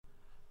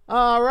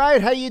All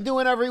right, how you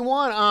doing,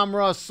 everyone? I'm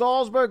Russ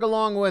Salzberg,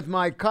 along with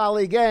my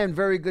colleague and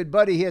very good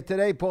buddy here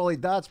today, Paulie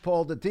Dots,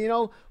 Paul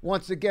Dottino.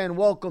 Once again,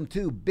 welcome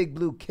to Big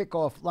Blue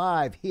Kickoff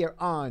Live here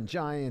on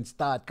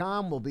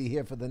Giants.com. We'll be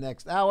here for the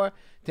next hour,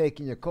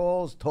 taking your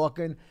calls,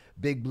 talking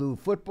Big Blue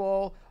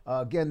football.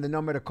 Again, the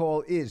number to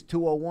call is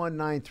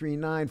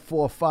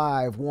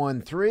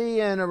 201-939-4513.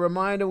 And a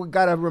reminder, we've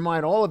got to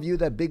remind all of you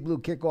that Big Blue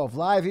Kickoff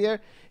Live here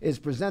is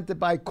presented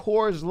by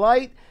Coors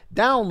Light.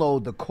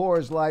 Download the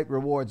Coors Light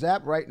Rewards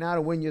app right now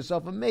to win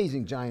yourself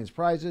amazing Giants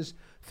prizes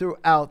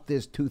throughout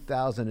this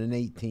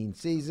 2018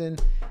 season.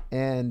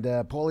 And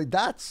Paulie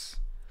Dots,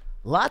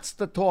 lots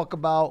to talk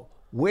about.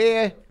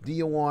 Where do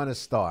you want to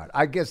start?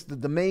 I guess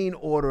the main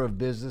order of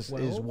business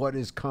is what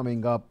is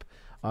coming up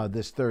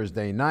this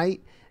Thursday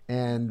night.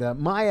 And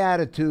my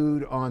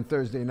attitude on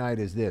Thursday night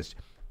is this.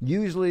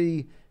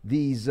 Usually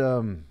these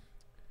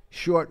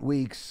short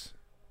weeks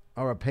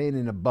are a pain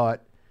in the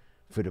butt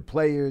for the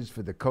players,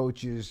 for the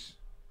coaches,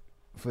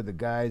 for the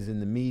guys in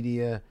the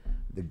media,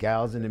 the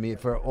gals in the media,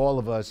 for all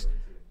of us.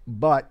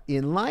 But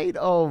in light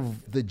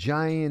of the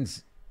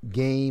Giants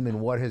game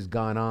and what has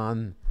gone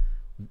on,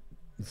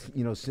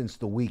 since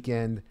the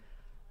weekend,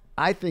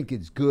 I think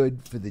it's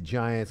good for the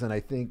Giants, and I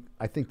think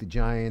the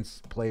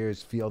Giants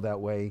players feel that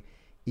way.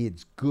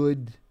 It's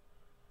good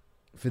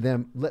for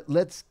them.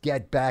 Let's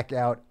get back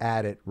out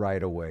at it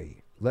right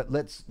away.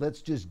 Let's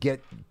just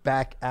get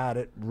back at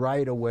it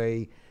right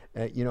away.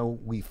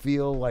 We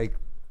feel like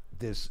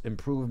this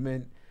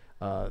improvement.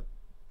 There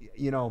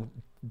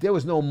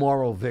was no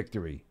moral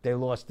victory. They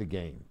lost the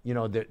game. They're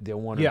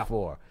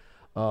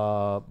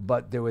 1-4.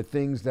 But there were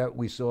things that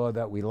we saw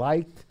that we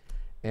liked.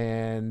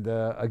 And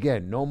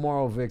again, no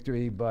moral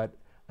victory, but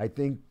I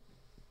think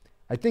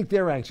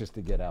they're anxious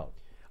to get out.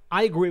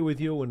 I agree with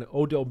you, and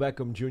Odell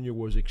Beckham Jr.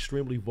 was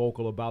extremely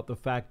vocal about the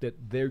fact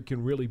that they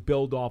can really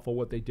build off of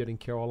what they did in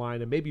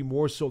Carolina, maybe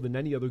more so than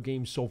any other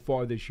game so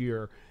far this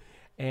year.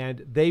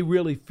 And they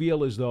really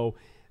feel as though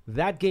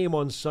that game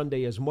on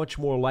Sunday is much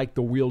more like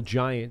the real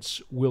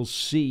Giants will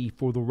see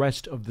for the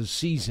rest of the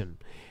season.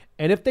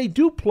 And if they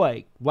do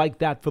play like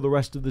that for the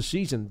rest of the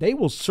season, they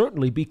will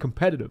certainly be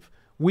competitive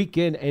week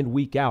in and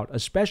week out,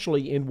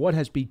 especially in what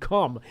has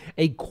become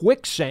a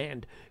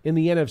quicksand in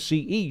the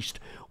NFC East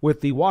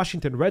with the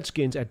Washington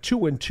Redskins at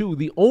 2-2,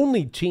 the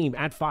only team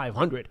at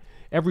 500.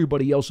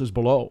 Everybody else is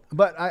below.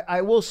 But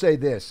I will say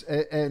this,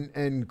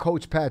 and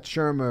Coach Pat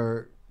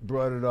Shurmur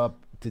brought it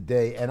up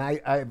today,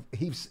 and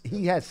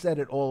he has said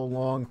it all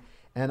along,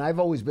 and I've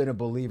always been a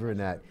believer in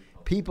that.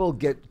 People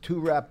get too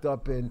wrapped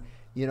up in,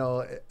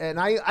 and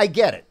I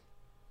get it.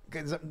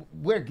 Because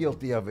we're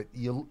guilty of it.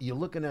 You're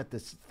looking at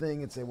this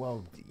thing and say,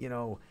 well,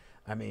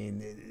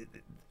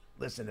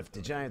 listen, if the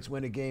Giants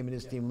win a game and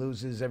this team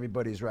loses,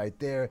 everybody's right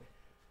there.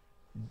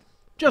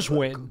 Just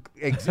win.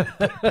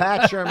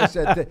 Pat Shurmur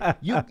said that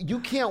you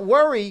can't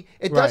worry.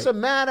 It doesn't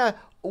matter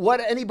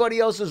what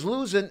anybody else is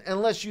losing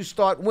unless you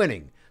start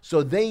winning.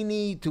 So they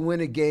need to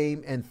win a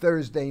game, and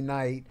Thursday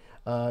night,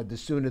 the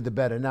sooner the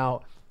better.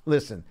 Now,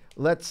 listen,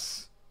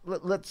 let's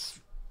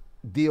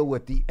deal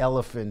with the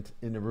elephant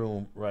in the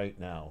room right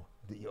now,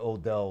 the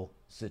Odell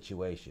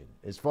situation.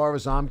 As far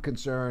as I'm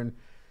concerned,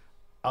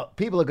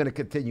 people are going to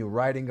continue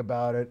writing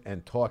about it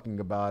and talking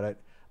about it.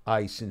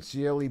 I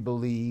sincerely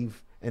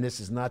believe, and this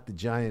is not the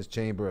Giants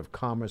Chamber of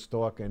Commerce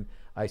talking,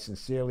 I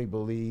sincerely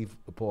believe,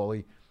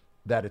 Paulie,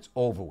 that it's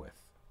over with,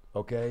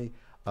 okay?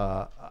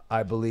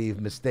 I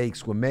believe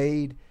mistakes were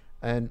made.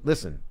 And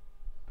listen,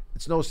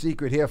 it's no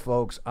secret here,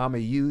 folks.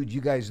 You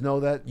guys know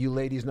that. You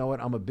ladies know it.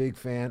 I'm a big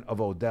fan of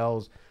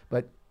Odell's.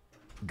 But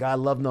God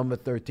love number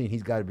 13.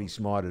 He's got to be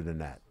smarter than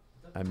that.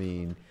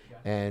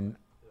 And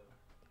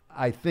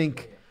I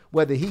think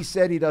whether he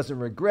said he doesn't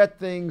regret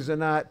things or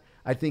not,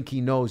 I think he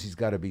knows he's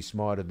got to be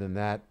smarter than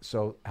that.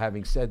 So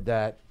having said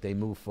that, they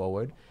move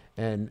forward.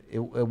 And it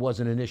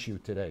wasn't an issue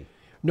today.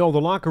 No,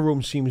 the locker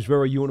room seems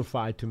very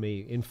unified to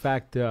me. In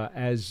fact,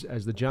 as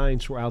the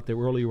Giants were out there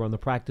earlier on the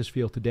practice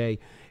field today,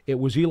 it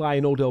was Eli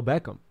and Odell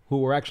Beckham who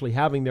were actually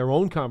having their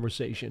own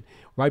conversation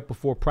right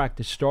before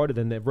practice started,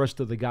 and the rest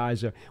of the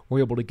guys were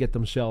able to get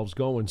themselves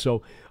going.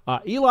 So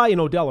Eli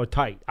and Odell are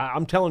tight.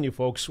 I'm telling you,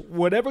 folks,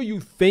 whatever you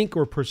think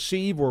or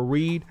perceive or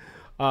read,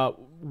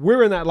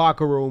 we're in that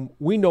locker room.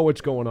 We know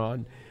what's going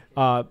on.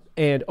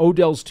 And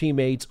Odell's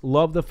teammates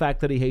love the fact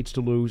that he hates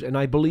to lose, and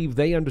I believe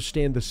they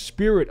understand the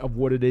spirit of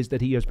what it is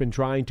that he has been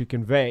trying to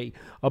convey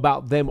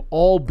about them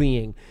all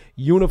being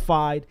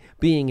unified,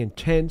 being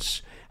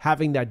intense,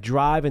 having that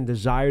drive and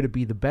desire to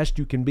be the best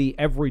you can be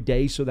every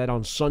day so that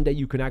on Sunday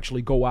you can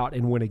actually go out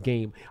and win a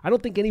game. I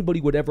don't think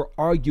anybody would ever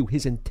argue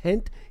his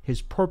intent,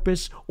 his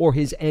purpose, or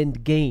his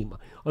end game.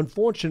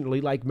 Unfortunately,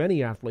 like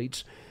many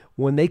athletes,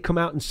 when they come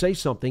out and say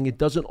something, it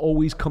doesn't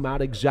always come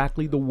out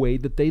exactly the way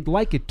that they'd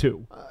like it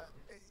to.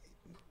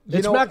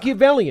 It's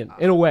Machiavellian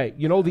in a way.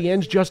 The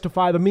ends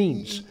justify the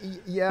means.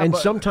 Yeah, and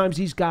sometimes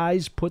these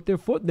guys put their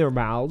foot in their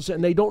mouths,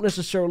 and they don't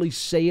necessarily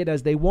say it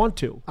as they want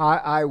to.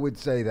 I would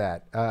say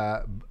that.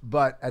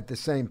 But at the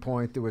same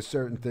point, there were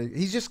certain things.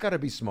 He's just got to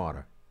be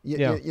smarter.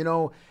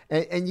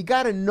 And you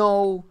got to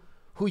know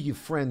who your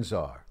friends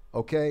are,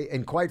 okay?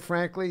 And quite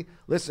frankly,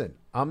 listen,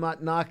 I'm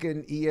not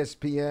knocking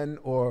ESPN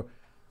or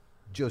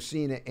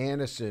Josina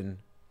Anderson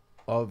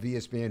of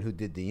ESPN who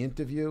did the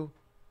interview,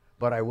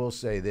 but I will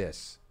say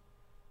this.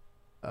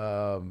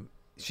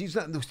 She's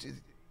not.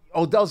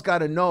 Odell's got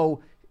to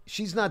know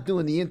she's not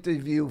doing the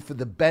interview for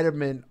the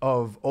betterment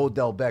of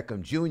Odell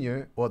Beckham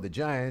Jr. or the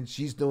Giants.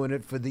 She's doing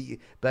it for the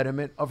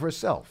betterment of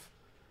herself.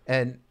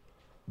 And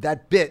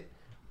that bit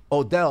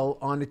Odell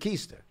on the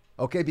keister,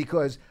 okay?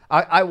 Because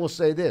I will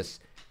say this.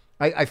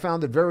 I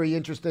found it very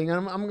interesting,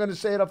 and I'm going to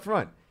say it up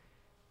front.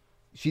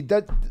 She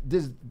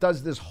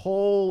does this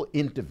whole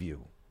interview,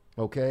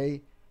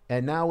 okay?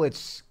 And now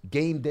it's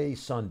game day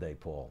Sunday,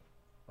 Paul.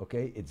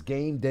 Okay, it's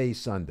game day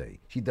Sunday.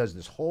 She does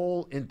this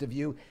whole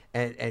interview,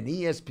 and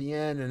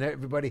ESPN and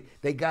everybody,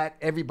 they got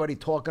everybody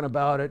talking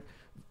about it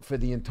for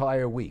the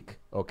entire week,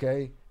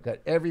 okay? Got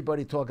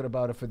everybody talking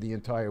about it for the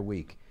entire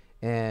week.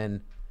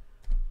 And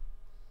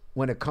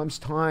when it comes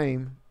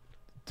time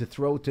to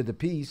throw to the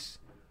piece,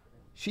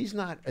 she's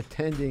not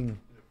attending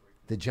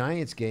the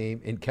Giants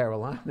game in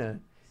Carolina.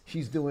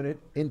 She's doing it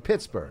in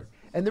Pittsburgh.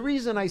 And the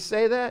reason I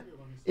say that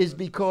is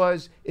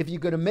because if you're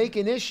going to make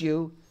an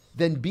issue,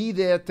 then be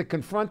there to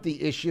confront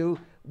the issue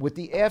with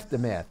the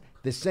aftermath.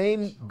 The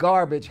same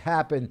garbage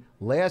happened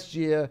last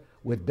year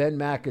with Ben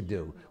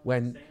McAdoo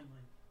when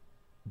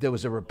there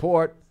was a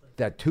report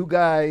that two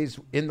guys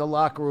in the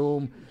locker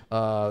room,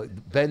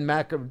 Ben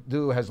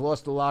McAdoo has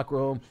lost the locker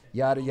room,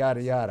 yada,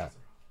 yada, yada.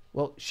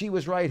 Well, she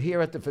was right here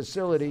at the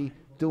facility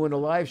doing a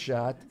live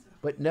shot,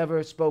 but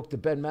never spoke to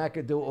Ben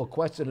McAdoo or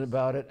questioned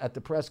about it at the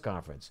press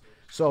conference.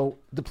 So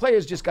the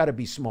players just got to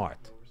be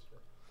smart.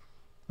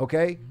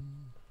 Okay?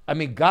 I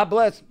mean, God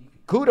bless,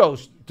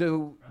 kudos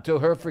to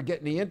her for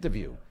getting the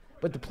interview.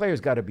 But the players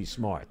got to be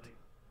smart.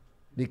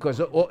 Because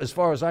as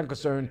far as I'm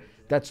concerned,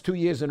 that's 2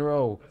 years in a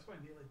row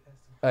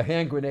a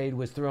hand grenade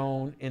was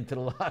thrown into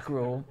the locker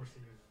room,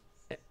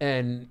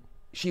 and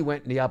she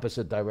went in the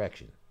opposite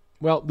direction.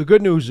 Well, the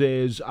good news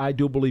is I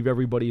do believe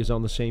everybody is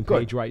on the same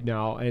page right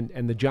now,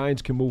 and the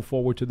Giants can move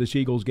forward to this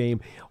Eagles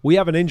game. We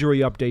have an injury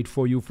update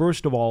for you.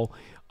 First of all,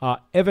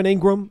 Evan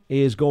Ingram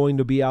is going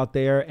to be out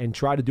there and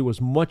try to do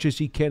as much as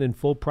he can in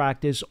full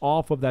practice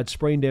off of that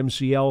sprained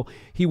MCL.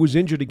 He was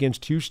injured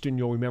against Houston,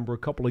 you'll remember, a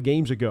couple of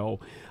games ago,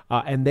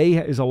 and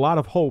there is a lot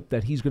of hope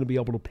that he's going to be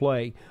able to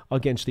play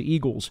against the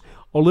Eagles.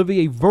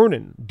 Olivier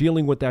Vernon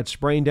dealing with that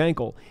sprained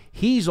ankle.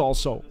 He's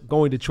also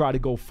going to try to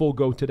go full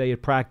go today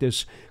at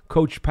practice.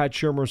 Coach Pat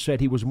Shurmur said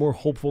he was more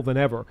hopeful than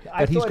ever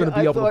that he's going to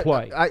be able to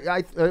play.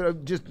 I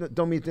just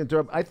don't mean to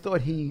interrupt. I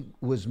thought he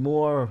was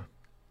more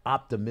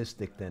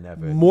optimistic than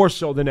ever. More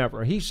so than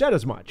ever. He said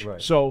as much.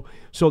 Right. So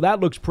that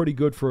looks pretty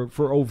good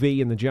for OV,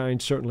 and the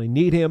Giants certainly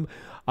need him.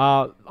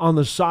 On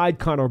the side,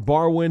 Connor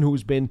Barwin,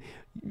 who's been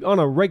on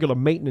a regular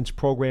maintenance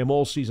program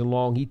all season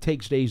long. He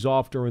takes days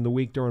off during the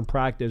week during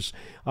practice.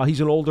 He's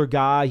an older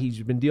guy.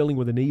 He's been dealing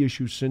with a knee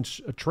issue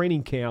since a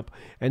training camp,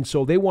 and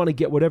so they want to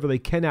get whatever they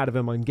can out of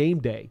him on game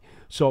day.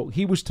 So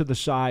he was to the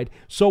side.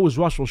 So was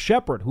Russell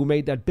Shepard, who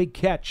made that big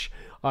catch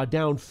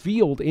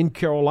downfield in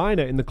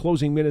Carolina in the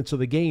closing minutes of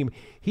the game.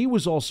 He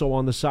was also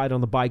on the side on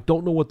the bike.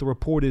 Don't know what the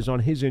report is on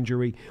his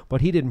injury,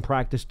 but he didn't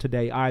practice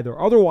today either.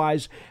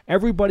 Otherwise,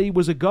 everybody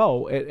was a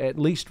go, at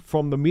least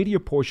from the media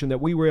portion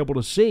that we were able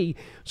to see.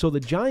 So the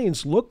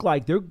Giants look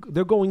like they're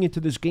going into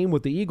this game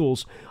with the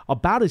Eagles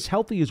about as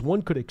healthy as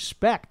one could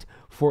expect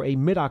for a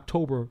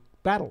mid-October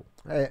battle.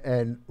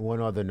 And one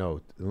other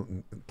note,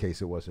 in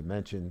case it wasn't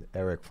mentioned,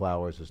 Eric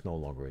Flowers is no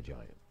longer a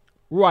Giant.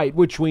 Right,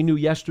 which we knew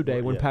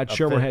yesterday when Pat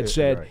Shurmur had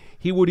said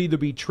he would either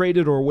be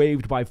traded or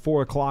waived by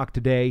 4 o'clock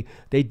today.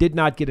 They did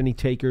not get any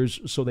takers,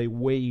 so they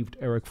waived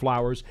Eric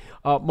Flowers.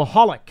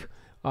 Mahalik,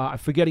 I'm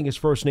forgetting his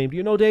first name. Do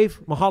you know,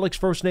 Dave, Mahalik's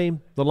first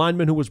name? The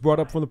lineman who was brought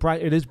up from the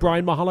practice. It is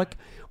Brian Mahalik.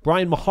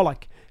 Brian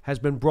Mahalik has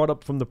been brought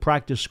up from the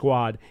practice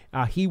squad.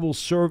 He will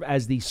serve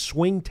as the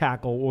swing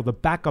tackle or the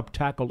backup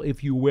tackle,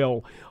 if you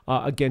will,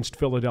 against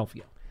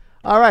Philadelphia.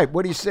 All right,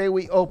 what do you say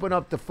we open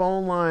up the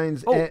phone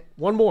lines? Oh,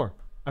 one more.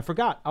 I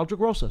forgot. Aldrich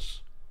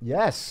Rosas.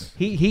 Yes.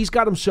 He's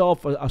got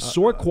himself a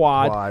sore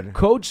quad.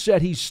 Coach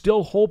said he's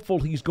still hopeful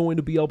he's going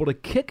to be able to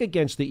kick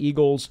against the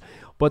Eagles,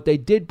 but they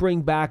did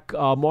bring back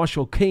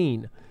Marshall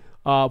Kane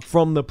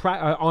from the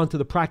onto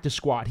the practice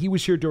squad. He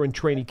was here during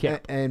training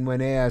camp. And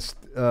when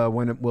asked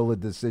when will a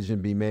decision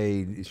be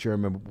made,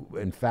 Sherman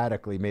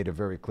emphatically made it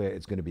very clear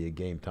it's going to be a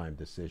game time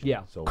decision.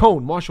 Yeah. So,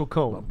 Marshall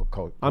Cone.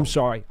 Cone. I'm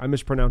sorry. I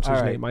mispronounced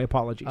his name. My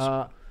apologies.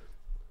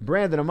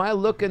 Brandon, am I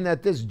looking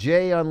that this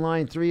Jay on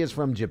line 3 is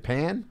from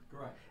Japan?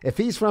 Correct. If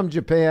he's from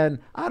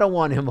Japan, I don't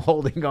want him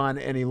holding on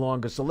any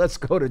longer. So let's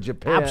go to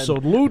Japan.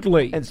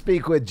 Absolutely. And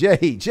speak with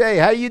Jay. Jay,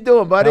 how you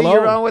doing, buddy? Hello.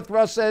 You're on with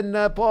Russ and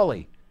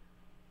Paulie.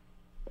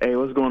 Hey,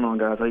 what's going on,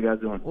 guys? How you guys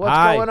doing? What's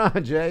going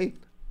on, Jay?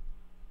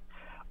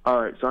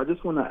 All right, so I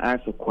just want to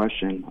ask a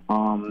question.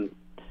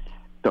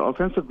 The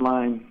offensive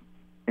line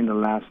in the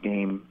last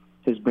game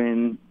has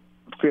been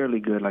fairly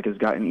good. Like, it's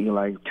gotten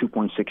Eli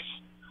 2.6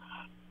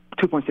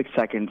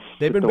 seconds.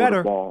 They've been to throw better.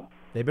 the ball.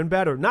 They've been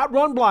better. Not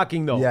run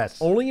blocking, though.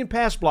 Yes. Only in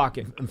pass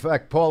blocking. In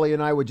fact, Paulie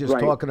and I were just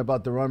Right. talking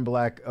about the run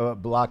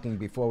blocking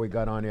before we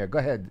got on air. Go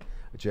ahead,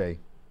 Jay.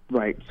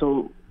 Right.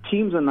 So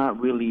teams are not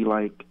really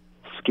like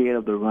scared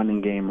of the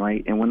running game,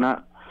 right? And we're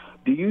not.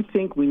 Do you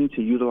think we need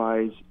to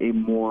utilize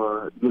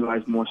more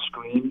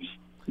screens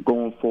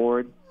going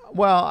forward?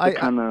 Well,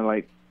 Kind of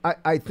like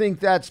I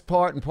think that's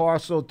part and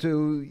parcel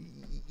to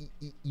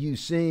you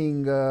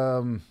seeing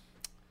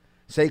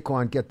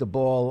Saquon get the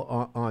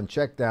ball on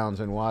checkdowns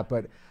and what.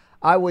 But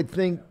I would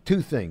think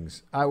two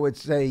things. I would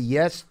say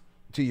yes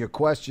to your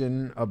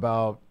question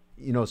about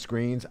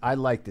screens. I'd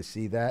like to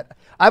see that.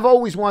 I've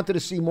always wanted to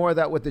see more of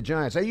that with the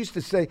Giants. I used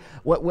to say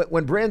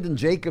when Brandon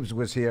Jacobs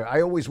was here,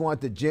 I always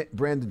wanted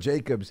Brandon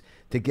Jacobs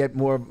to get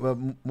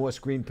more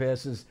screen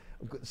passes,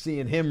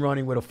 seeing him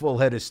running with a full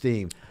head of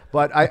steam.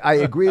 But I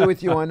agree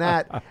with you on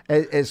that.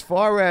 As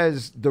far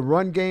as the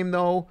run game,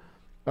 though,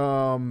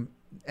 and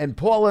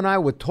Paul and I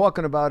were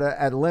talking about it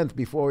at length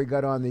before we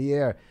got on the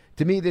air.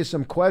 To me, there's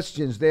some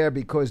questions there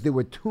because there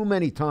were too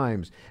many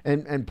times.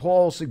 And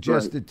Paul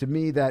suggested to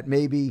me that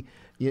maybe –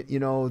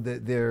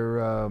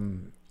 they're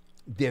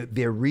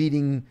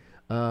reading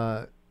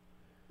the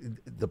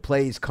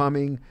plays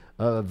coming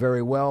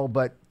very well.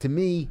 But to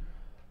me,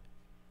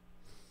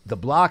 the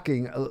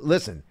blocking,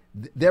 listen,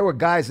 there were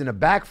guys in the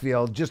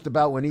backfield just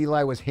about when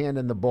Eli was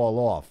handing the ball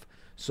off.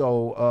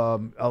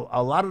 So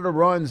a lot of the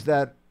runs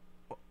that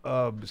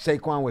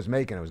Saquon was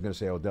making, I was going to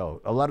say Odell,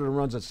 a lot of the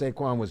runs that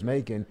Saquon was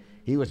making,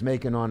 he was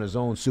making on his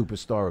own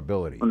superstar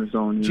ability. on his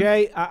own.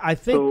 Jay, I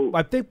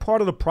think part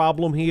of the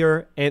problem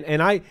here,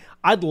 and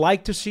I'd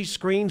like to see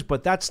screens,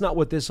 but that's not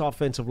what this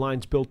offensive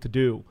line's built to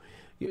do.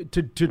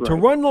 To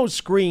run those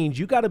screens,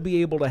 you got to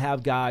be able to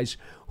have guys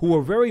who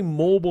are very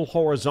mobile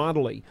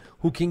horizontally,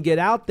 who can get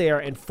out there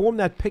and form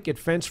that picket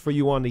fence for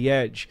you on the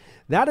edge.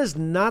 That is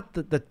not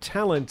the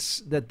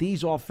talents that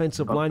these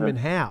offensive linemen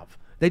have.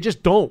 They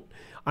just don't.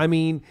 I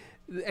mean,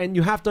 and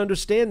you have to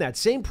understand that.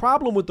 Same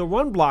problem with the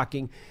run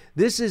blocking.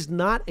 This is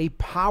not a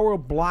power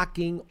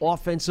blocking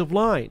offensive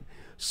line.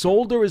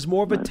 Solder is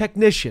more of a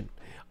technician.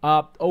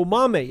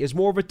 Omame is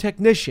more of a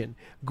technician.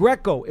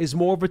 Greco is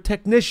more of a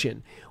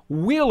technician.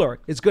 Wheeler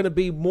is going to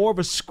be more of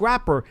a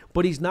scrapper,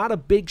 but he's not a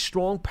big,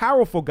 strong,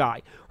 powerful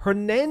guy.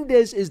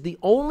 Hernandez is the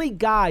only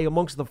guy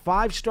amongst the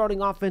 5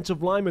 starting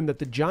offensive linemen that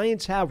the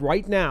Giants have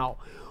right now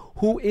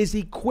who is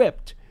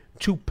equipped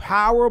to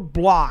power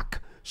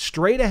block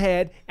straight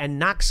ahead and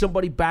knock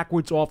somebody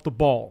backwards off the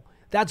ball.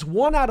 That's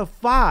 1 out of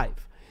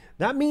 5.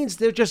 That means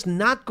they're just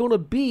not going to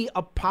be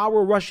a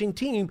power rushing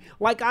team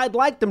like I'd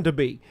like them to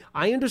be.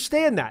 I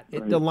understand that.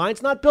 The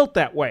line's not built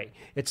that way.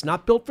 It's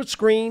not built for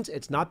screens.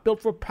 It's not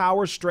built for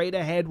power straight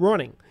ahead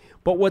running.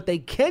 But what they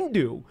can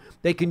do,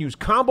 they can use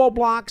combo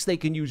blocks, they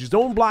can use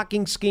zone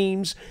blocking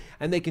schemes,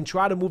 and they can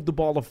try to move the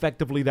ball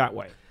effectively that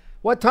way.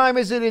 What time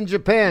is it in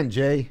Japan,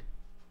 Jay?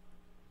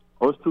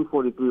 Oh, it's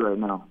 2:43 right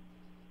now.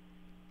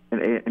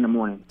 In the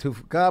morning.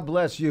 God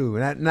bless you.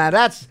 Now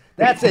that's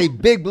a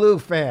Big Blue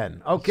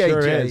fan. Okay,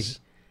 Sure Jay. is.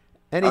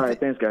 All right,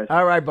 thanks, guys.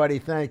 All right, buddy.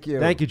 Thank you.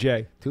 Thank you,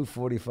 Jay.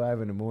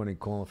 2:45 in the morning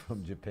calling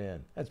from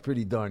Japan. That's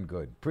pretty darn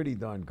good. Pretty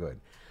darn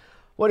good.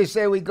 What do you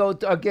say we go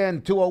to,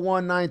 again,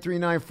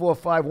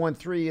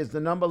 201-939-4513 is the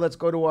number. Let's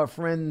go to our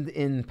friend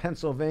in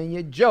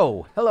Pennsylvania,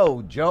 Joe.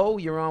 Hello, Joe.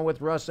 You're on with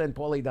Russ and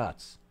Paulie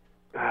Dots.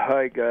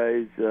 Hi,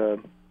 guys.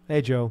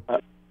 Hey, Joe.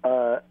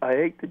 I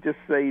hate to just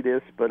say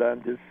this, but I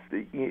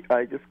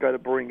just got to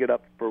bring it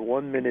up for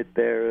 1 minute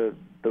there.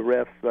 The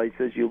ref, I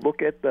says, you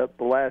look at the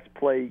last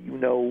play, you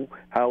know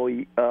how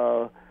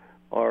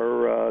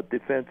our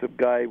defensive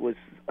guy was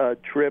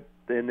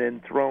tripped and then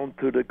thrown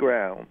to the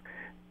ground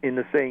in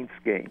the Saints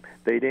game.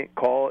 They didn't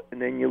call it,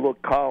 and then you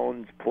look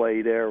Collins'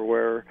 play there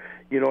where,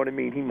 you know what I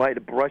mean, he might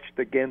have brushed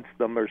against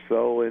them or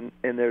so, and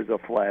there's a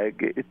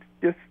flag. It's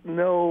just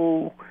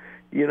no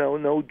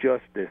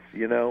justice,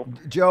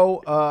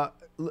 Joe,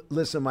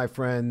 listen, my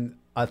friend,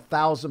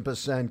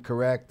 1,000%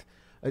 correct.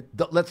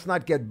 Let's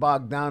not get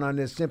bogged down on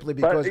this simply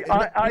because.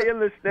 But I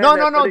understand.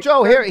 No,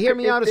 Joe. Hear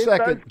me out a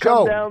second, Joe. It does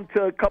come down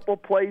to a couple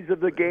plays of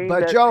the game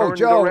but that Joe,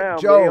 turns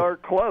around. They are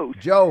close.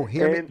 Joe,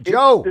 hear me.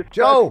 Joe,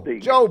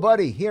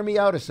 buddy, hear me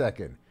out a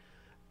second.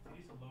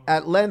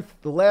 At length,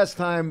 the last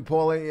time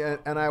Paulie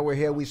and I were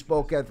here, we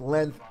spoke at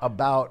length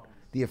about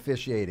the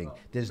officiating.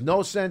 There's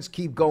no sense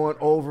keep going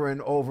over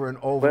and over and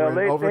over Well, and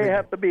they over. They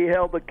have to be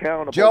held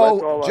accountable.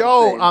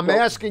 Joe, I'm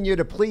asking you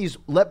to please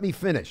let me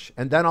finish,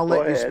 and then I'll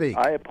let you speak.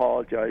 I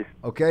apologize.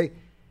 Okay?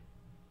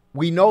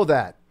 We know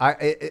that.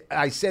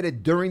 I said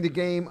it during the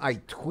game. I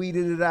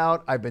tweeted it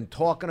out. I've been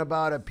talking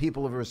about it.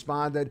 People have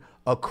responded.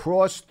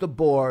 Across the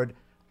board,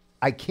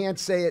 I can't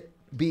say it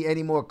be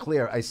any more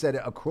clear. I said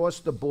it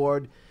across the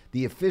board.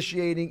 The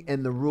officiating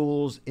and the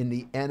rules in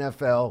the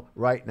NFL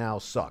right now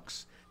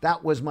sucks.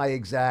 That was my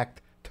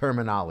exact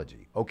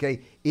terminology,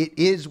 it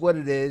is what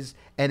it is,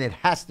 and it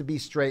has to be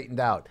straightened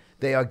out.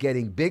 They are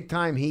getting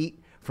big-time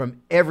heat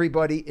from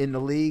everybody in the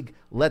league.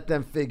 Let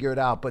them figure it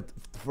out. But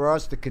for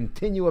us to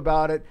continue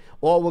about it,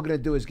 all we're going to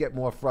do is get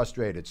more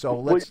frustrated. So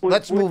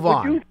let's move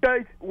on.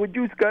 Would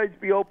you guys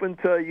be open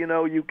to,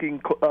 you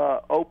can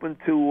open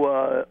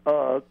to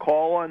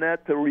call on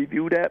that to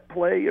review that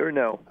play or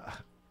no?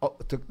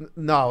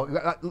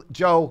 No,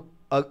 Joe.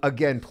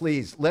 Again,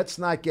 please, let's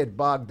not get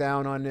bogged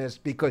down on this,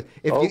 because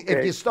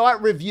if you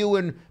start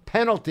reviewing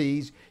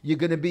penalties,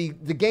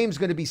 the game's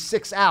going to be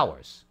 6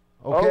 hours.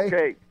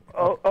 Okay.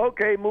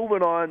 Okay,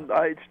 moving on.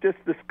 It's just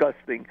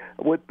disgusting.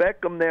 With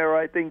Beckham there,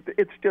 I think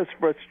it's just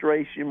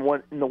frustration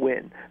wanting to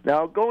win.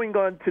 Now, going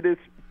on to this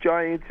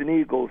Giants and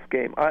Eagles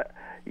game,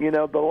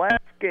 the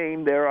last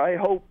game there, I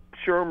hope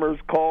Shermer's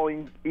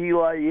calling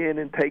Eli in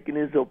and taking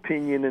his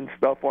opinion and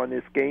stuff on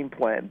this game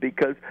plan,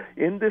 because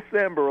in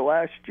December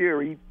last year,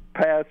 he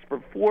passed for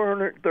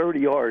 430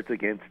 yards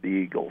against the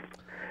Eagles.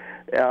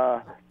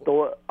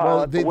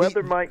 The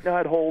weather might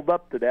not hold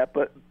up to that,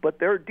 but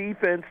their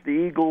defense, the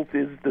Eagles,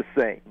 is the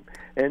same.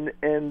 And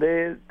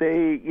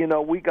they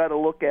we got to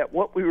look at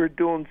what we were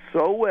doing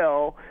so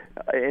well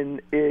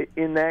in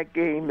that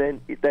game,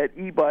 and that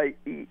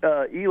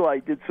Eli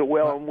did so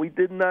well, and we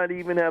did not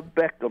even have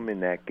Beckham in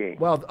that game.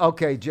 Well,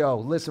 okay, Joe,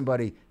 listen,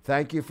 buddy.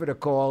 Thank you for the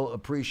call.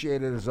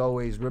 Appreciate it as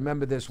always.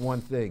 Remember this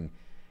one thing.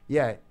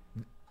 Yeah,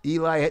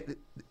 Eli.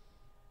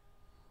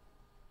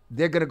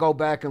 They're going to go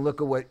back and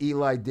look at what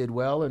Eli did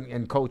well,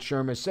 and Coach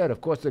Shermer said,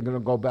 of course, they're going to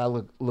go back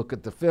look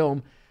at the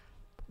film,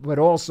 but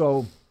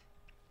also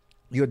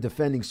your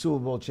defending Super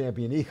Bowl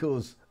champion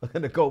Eagles are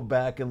going to go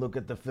back and look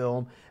at the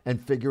film and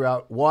figure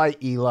out why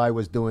Eli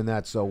was doing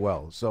that so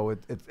well. So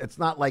it's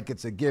not like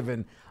it's a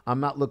given. I'm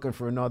not looking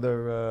for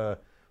another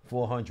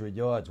 400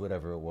 yards,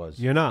 whatever it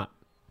was. You're not.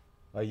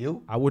 Are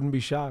you? I wouldn't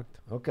be shocked.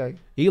 Okay.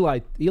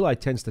 Eli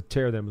tends to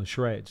tear them to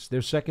shreds.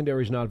 Their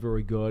secondary is not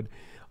very good.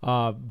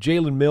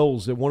 Jalen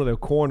Mills, at one of their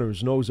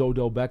corners, knows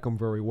Odell Beckham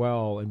very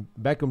well, and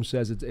Beckham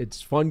says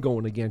it's fun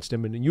going against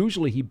him, and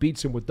usually he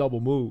beats him with double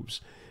moves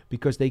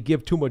because they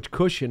give too much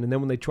cushion, and then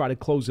when they try to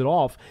close it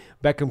off,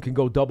 Beckham can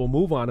go double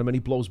move on him, and he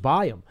blows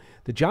by him.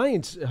 The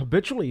Giants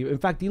habitually, in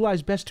fact,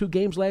 Eli's best 2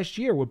 games last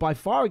year were by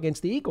far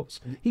against the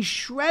Eagles. He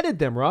shredded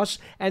them, Russ,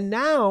 and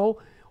now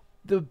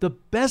the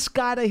best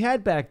guy they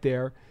had back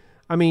there,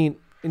 I mean,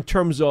 in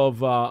terms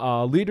of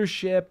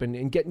leadership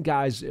and getting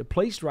guys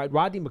placed right,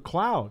 Rodney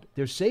McLeod,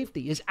 their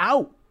safety, is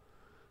out.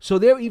 So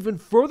they're even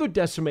further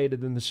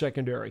decimated in the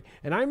secondary.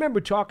 And I remember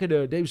talking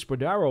to Dave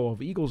Spadaro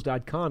of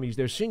Eagles.com. He's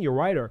their senior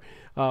writer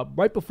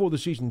right before the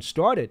season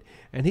started.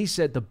 And he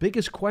said the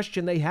biggest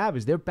question they have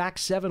is their back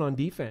 7 on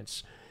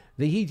defense.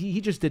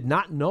 He just did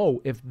not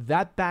know if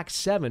that back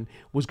 7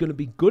 was going to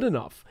be good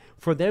enough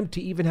for them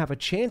to even have a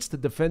chance to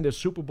defend their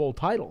Super Bowl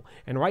title.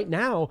 And right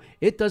now,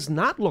 it does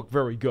not look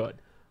very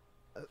good.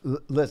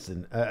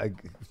 Listen,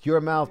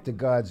 your mouth to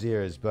God's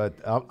ears, but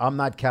I'm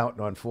not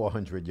counting on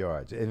 400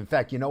 yards. In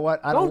fact, you know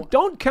what?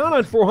 Don't count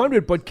on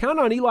 400, but count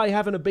on Eli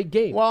having a big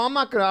game. Well, I'm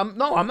not gonna.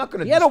 I'm not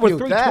gonna. He had over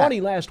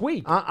 320 last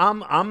week.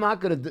 I'm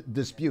not gonna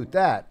dispute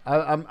that.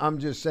 I'm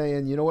just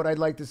saying. You know what I'd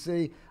like to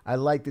see? I'd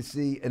like to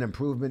see an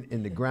improvement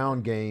in the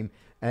ground game.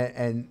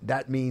 And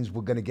that means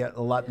we're going to get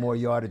a lot more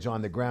yardage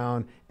on the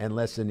ground and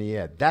less in the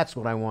air. That's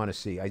what I want to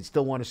see. I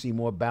still want to see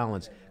more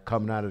balance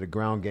coming out of the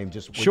ground game,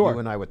 just what you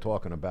and I were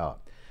talking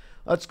about.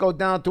 Let's go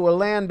down to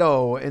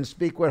Orlando and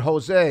speak with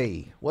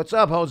Jose. What's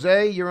up,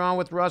 Jose? You're on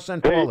with Russ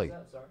and Paulie.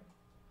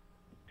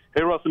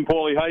 Hey, Russ and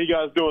Paulie. How you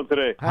guys doing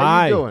today?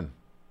 How you doing?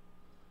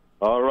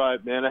 All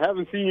right, man. I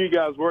haven't seen you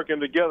guys working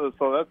together,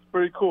 so that's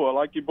pretty cool. I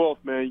like you both,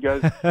 man. You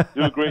guys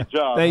do a great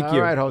job. Thank you.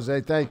 All right, Jose.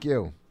 Thank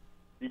you.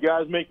 You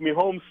guys make me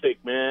homesick,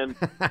 man.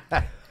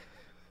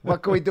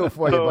 What can we do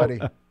for you,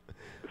 buddy?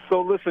 So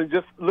listen,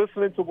 just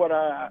listening to what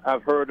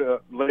I've heard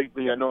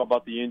lately, I know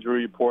about the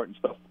injury report and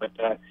stuff like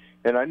that,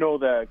 and I know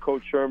that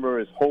Coach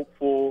Shermer is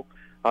hopeful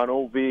on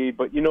OV,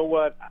 but you know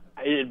what?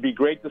 It'd be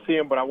great to see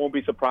him, but I won't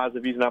be surprised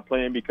if he's not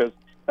playing because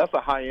that's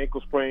a high ankle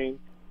sprain,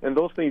 and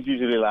those things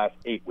usually last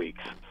 8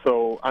 weeks.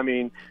 So, I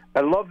mean, I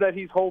love that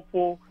he's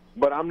hopeful,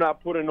 but I'm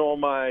not putting all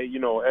my,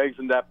 eggs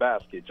in that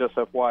basket, just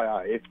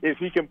FYI. If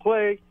he can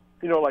play,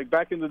 like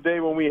back in the day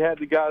when we had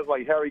the guys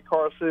like Harry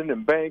Carson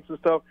and Banks and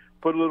stuff,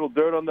 put a little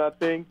dirt on that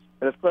thing,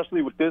 and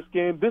especially with this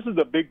game, this is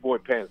the big boy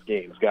pants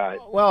games, guys.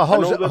 Well,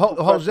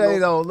 Jose,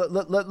 though,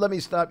 let me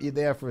stop you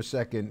there for a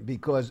second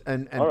because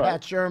and right.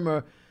 Pat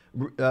Shermer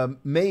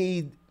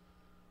made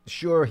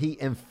sure he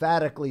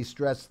emphatically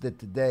stressed it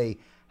today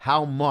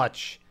how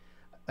much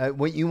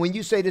when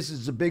you say this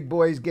is a big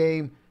boys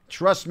game,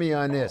 trust me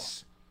on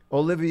this.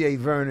 Olivier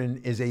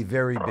Vernon is a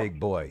very big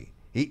boy.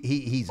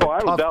 He's a tough. I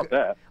don't doubt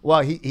that.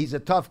 Well, he's a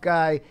tough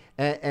guy,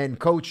 and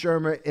Coach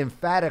Shermer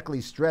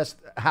emphatically stressed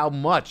how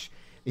much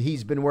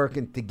he's been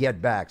working to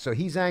get back. So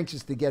he's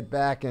anxious to get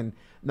back, and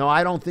no,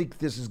 I don't think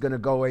this is going to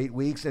go 8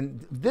 weeks.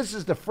 And this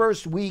is the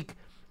first week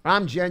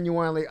I'm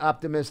genuinely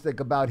optimistic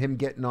about him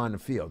getting on the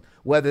field.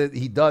 Whether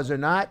he does or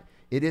not,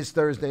 it is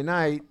Thursday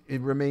night. It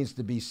remains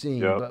to be seen.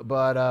 Yep.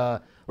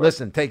 But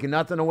listen, taking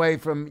nothing away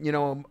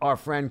from our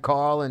friend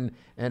Carl and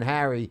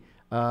Harry.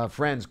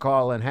 friends,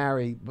 Carl and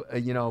Harry,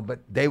 but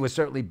they were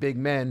certainly big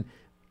men.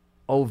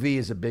 OV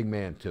is a big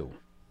man, too.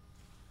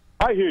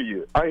 I hear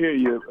you,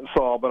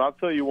 Saul, but I'll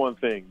tell you one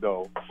thing,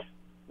 though.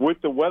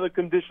 With the weather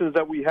conditions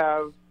that we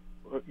have,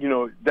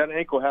 that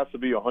ankle has to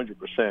be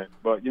 100%.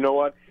 But you know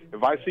what?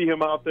 If I see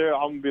him out there,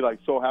 I'm going to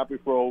be, so happy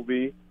for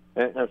OV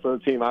and for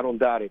the team. I don't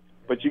doubt it.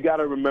 But you got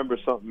to remember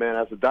something, man.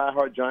 As a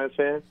diehard Giants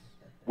fan,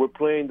 we're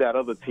playing that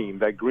other team,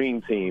 that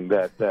green team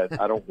that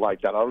I don't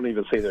like that. I don't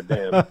even say their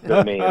name.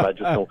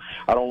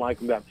 I don't like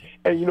them that.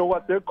 And you know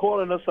what? They're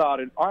calling us out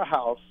in our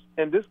house,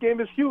 and this game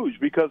is huge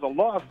because a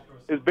loss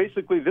is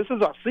basically, this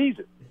is our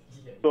season.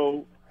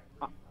 So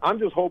I'm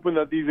just hoping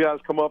that these guys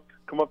come up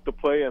to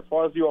play. As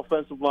far as the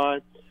offensive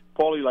line,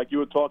 Paulie, like you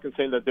were talking,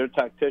 saying that they're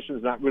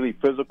tacticians, not really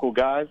physical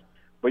guys.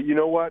 But you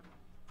know what?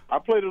 I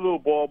played a little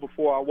ball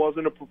before. I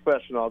wasn't a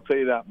professional, I'll tell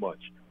you that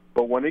much.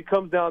 But when it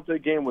comes down to a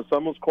game when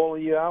someone's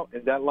calling you out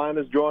and that line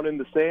is drawn in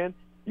the sand,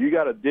 you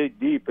got to dig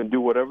deep and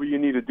do whatever you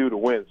need to do to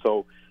win.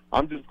 So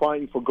I'm just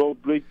fighting for Go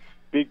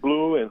Big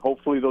Blue, and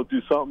hopefully they'll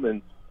do something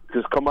and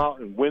just come out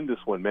and win this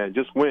one, man.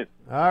 Just win.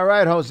 All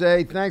right,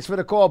 Jose. Thanks for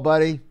the call,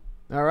 buddy.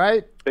 All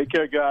right? Take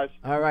care, guys.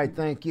 All right,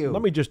 thank you.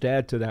 Let me just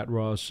add to that,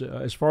 Ross.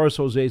 As far as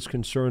Jose is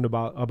concerned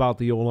about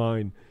the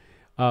O-line,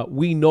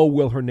 we know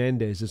Will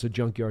Hernandez is a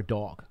junkyard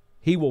dog.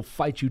 He will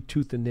fight you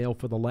tooth and nail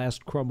for the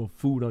last crumb of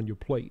food on your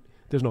plate.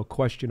 There's no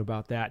question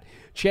about that.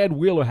 Chad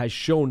Wheeler has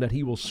shown that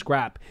he will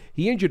scrap.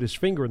 He injured his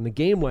finger in the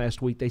game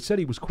last week. They said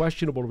he was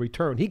questionable to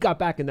return. He got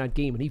back in that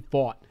game and he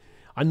fought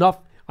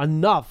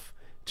enough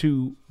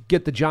to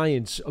get the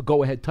Giants a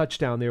go-ahead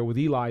touchdown there with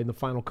Eli in the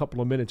final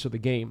couple of minutes of the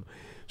game.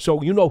 So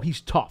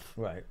he's tough.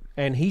 Right.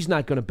 And he's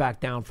not going to back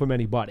down from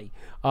anybody.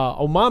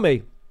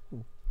 Omameh,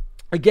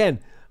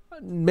 again,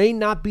 may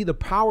not be the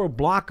power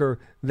blocker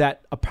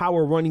that a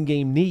power running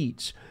game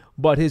needs,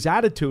 but his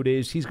attitude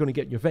is he's going to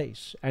get in your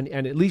face, and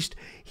at least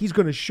he's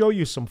going to show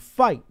you some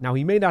fight. Now,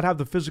 he may not have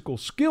the physical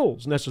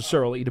skills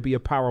necessarily to be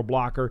a power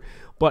blocker,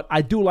 but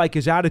I do like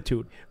his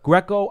attitude.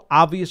 Greco,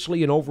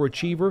 obviously an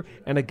overachiever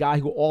and a guy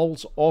who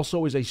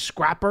also is a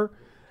scrapper,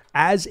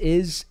 as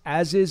is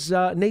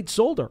Nate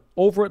Solder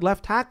over at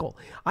left tackle.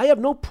 I have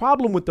no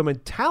problem with the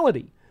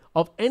mentality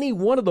of any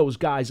one of those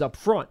guys up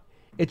front.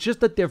 It's just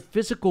that their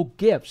physical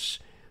gifts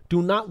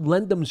do not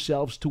lend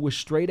themselves to a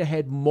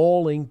straight-ahead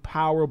mauling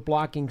power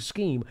blocking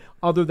scheme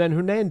other than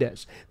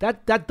Hernandez.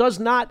 That does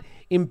not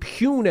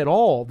impugn at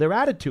all their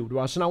attitude,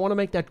 Russ, and I want to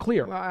make that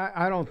clear. Well,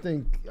 I don't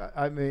think.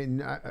 I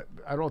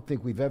don't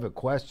think we've ever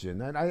questioned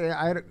that.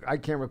 I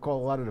can't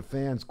recall a lot of the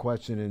fans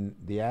questioning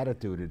the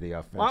attitude of the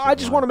offensive I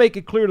just want to make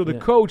it clear to the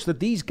coach that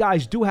these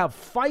guys do have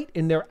fight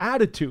in their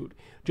attitude.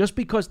 Just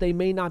because they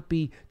may not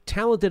be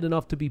talented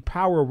enough to be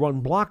power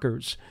run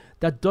blockers,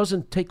 that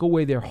doesn't take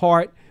away their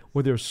heart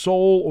or their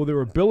soul or their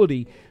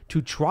ability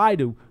to try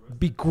to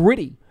be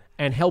gritty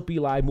and help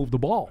Eli move the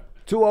ball.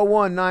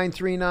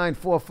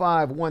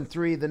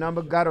 201-939-4513. The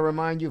number. Got to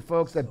remind you,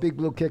 folks, that Big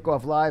Blue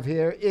Kickoff Live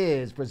here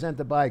is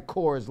presented by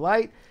Coors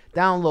Light.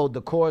 Download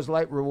the Coors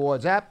Light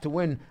Rewards app to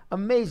win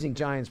amazing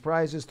Giants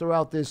prizes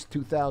throughout this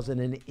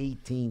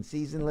 2018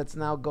 season. Let's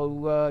now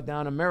go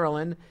down to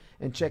Maryland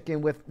and check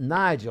in with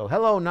Nigel.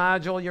 Hello,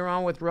 Nigel. You're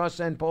on with Russ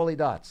and Paulie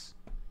Dots.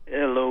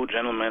 Hello,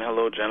 gentlemen.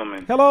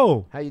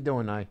 Hello. How you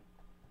doing, Nigel?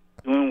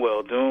 Doing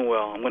well.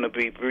 I'm going to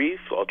be brief.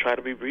 I'll try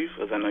to be brief,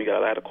 as I know you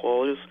got a lot of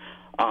callers.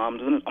 I'm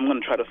going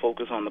to try to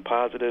focus on the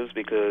positives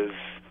because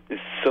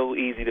it's so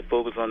easy to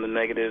focus on the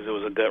negatives. It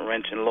was a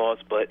gut-wrenching loss,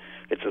 but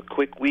it's a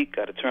quick week.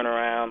 Got to turn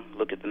around,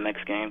 look at the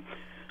next game.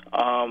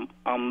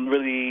 I'm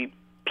really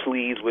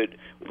pleased with.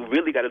 We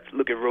really got to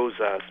look at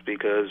Rosas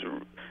because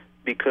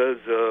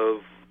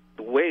of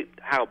the way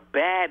how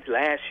bad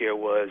last year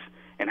was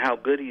and how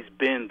good he's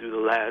been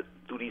through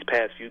these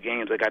past few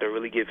games. I got to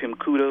really give him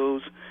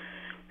kudos.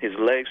 His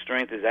leg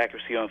strength, his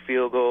accuracy on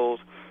field goals,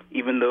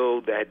 even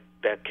though that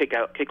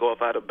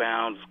kickoff out of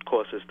bounds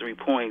cost us 3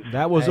 points.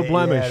 That was a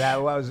blemish. Yeah,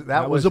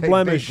 that was a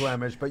blemish. Big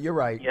blemish, but you're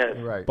right. Yes.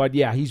 You're right. But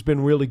yeah, he's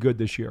been really good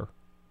this year.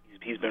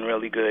 He's been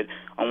really good.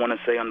 I want to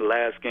say on the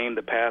last game,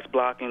 the pass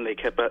blocking, they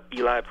kept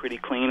Eli pretty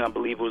clean. I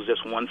believe it was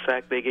just one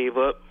sack they gave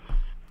up.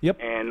 Yep.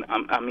 And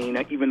I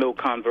mean, even though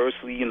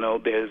conversely,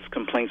 there's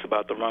complaints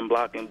about the run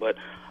blocking, but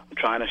I'm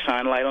trying to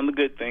shine light on the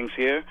good things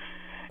here.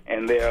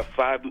 And there are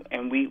 5,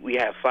 and we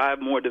have 5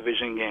 more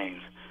division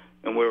games,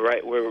 and we're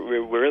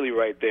really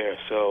right there.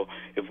 So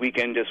if we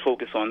can just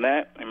focus on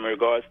that in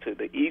regards to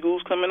the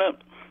Eagles coming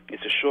up,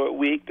 it's a short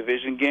week,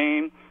 division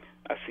game.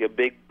 I see a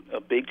big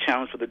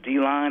challenge for the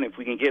D-line. If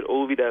we can get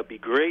Ovi, that'd be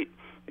great.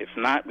 If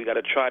not, we got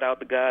to trot out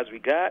the guys we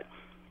got.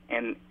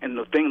 And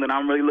the thing that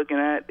I'm really looking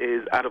at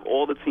is out of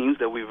all the teams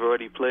that we've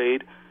already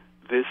played,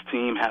 this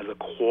team has a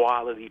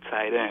quality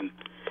tight end,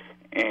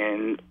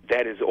 and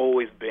that has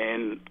always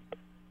been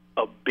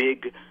a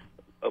big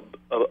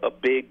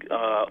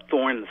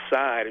thorn in the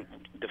side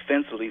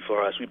defensively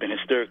for us. We've been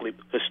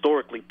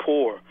historically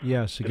poor.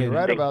 Yes, again, you're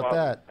right about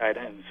that. Tight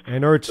ends.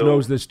 And Ertz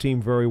knows this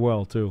team very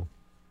well too.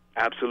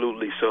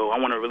 Absolutely. So I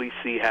want to really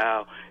see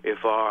how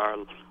if our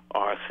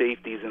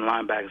safeties and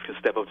linebackers can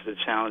step up to the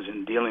challenge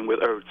in dealing with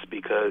Ertz,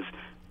 because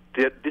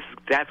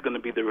that's going to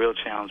be the real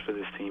challenge for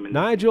this team. And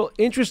Nigel,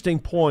 interesting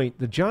point.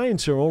 The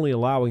Giants are only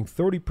allowing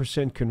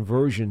 30%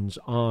 conversions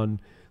on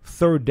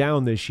third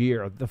down this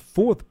year, the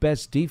fourth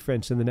best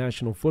defense in the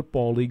National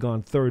Football League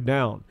on third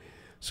down.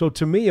 So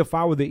to me, if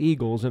I were the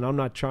Eagles, and I'm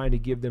not trying to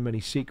give them any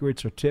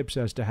secrets or tips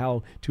as to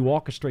how to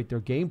orchestrate their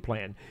game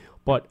plan,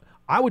 but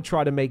I would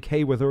try to make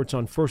hay with Ertz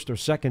on first or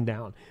second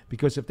down,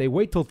 because if they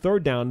wait till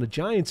third down, the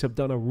Giants have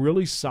done a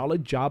really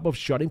solid job of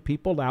shutting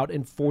people out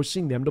and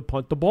forcing them to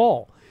punt the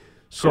ball.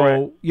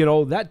 So,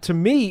 Correct. That to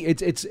me,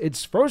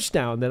 it's first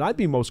down that I'd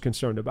be most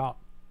concerned about.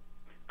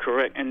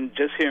 Correct. And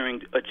just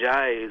hearing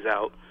Ajayi is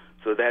out,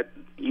 so that,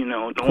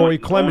 Corey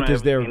Clement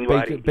is their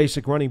anybody.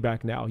 basic running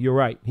back now. You're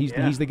right. He's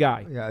the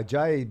guy. Yeah,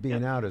 Ajayi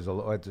being out is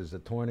a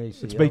torn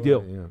ACL. It's a big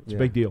deal. Yeah, It's a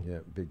big deal. Yeah,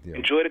 big deal.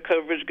 Enjoy the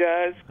coverage,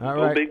 guys. All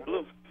Go right. Big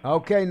Blue.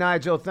 Okay,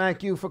 Nigel,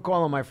 thank you for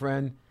calling, my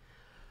friend.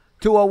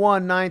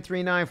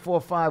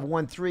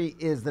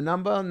 201-939-4513 is the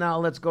number. Now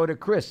let's go to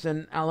Chris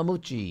in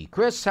Alamucci.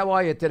 Chris, how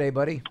are you today,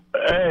 buddy?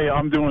 Hey,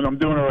 I'm doing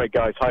all right,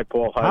 guys. Hi,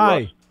 Paul.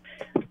 Hi.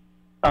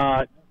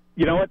 Russ.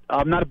 You know what?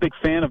 I'm not a big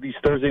fan of these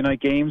Thursday night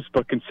games,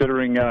 but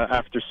considering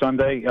after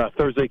Sunday,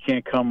 Thursday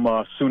can't come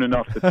soon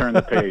enough to turn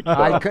the page. So.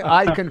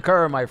 I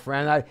concur, my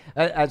friend.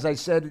 As I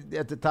said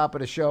at the top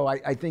of the show,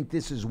 I think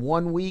this is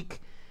 1 week.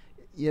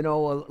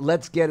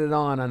 Let's get it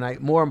on.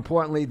 And more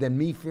importantly than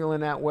me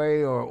feeling that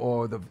way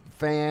or the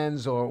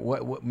fans or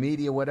what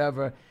media,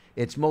 whatever,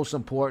 it's most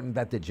important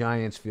that the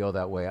Giants feel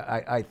that way.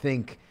 I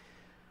think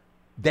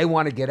they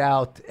want to get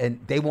out and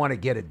they want to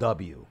get a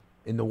W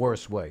in the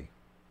worst way.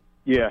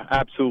 Yeah,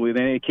 absolutely.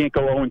 They can't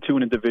go 0-2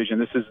 in a division.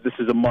 This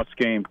is a must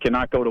game.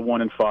 Cannot go to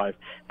 1-5.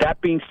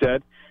 That being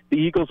said, the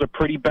Eagles are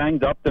pretty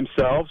banged up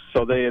themselves,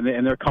 so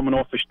they're coming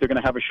off. They're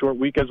going to have a short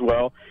week as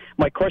well.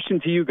 My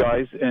question to you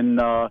guys, and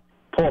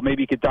Paul,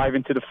 maybe you could dive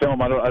into the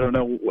film. I don't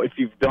know if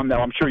you've done that.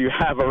 I'm sure you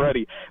have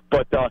already.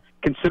 But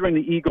considering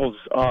the Eagles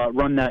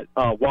run that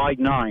wide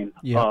nine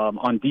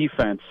on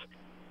defense,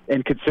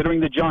 and considering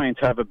the Giants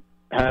haven't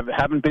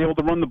been able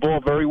to run the ball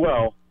very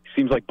well,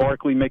 seems like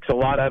Barkley makes a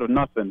lot out of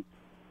nothing.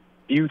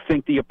 Do you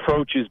think the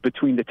approach is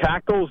between the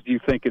tackles? Do you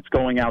think it's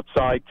going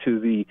outside to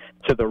the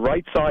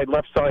right side,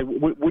 left side?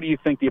 What do you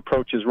think the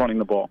approach is running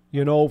the ball?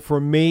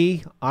 For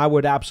me, I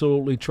would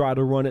absolutely try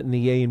to run it in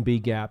the A and B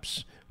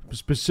gaps,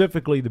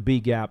 specifically the B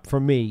gap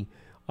for me.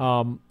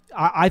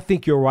 I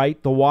think you're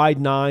right. The wide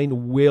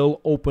nine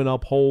will open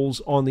up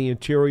holes on the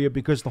interior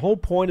because the whole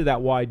point of that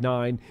wide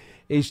nine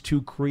is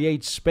to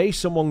create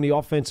space among the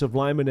offensive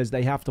linemen as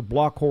they have to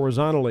block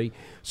horizontally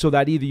so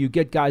that either you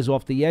get guys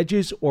off the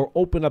edges or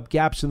open up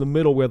gaps in the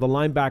middle where the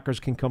linebackers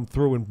can come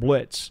through and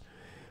blitz.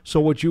 So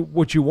what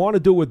you want to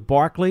do with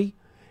Barkley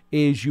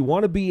is you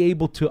want to be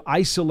able to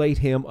isolate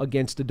him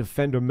against a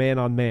defender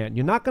man-on-man.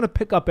 You're not going to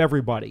pick up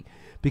everybody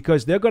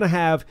because they're going to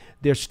have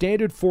their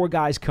standard 4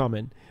 guys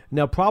coming, and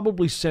they'll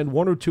probably send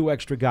 1 or 2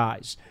 extra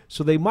guys.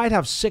 So they might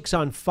have 6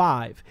 on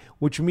 5,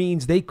 which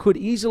means they could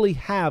easily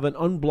have an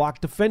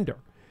unblocked defender.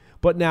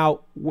 But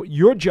now what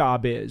your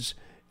job is,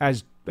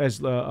 as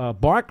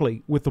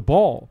Barkley with the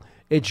ball,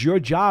 it's your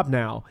job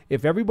now.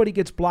 If everybody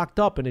gets blocked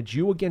up and it's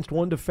you against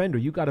 1 defender,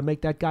 you got to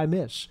make that guy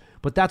miss.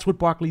 But that's what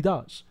Barkley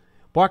does.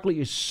 Barkley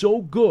is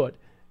so good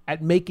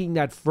at making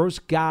that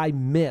first guy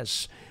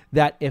miss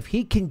that if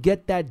he can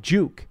get that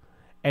juke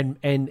and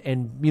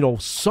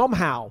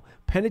somehow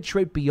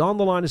penetrate beyond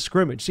the line of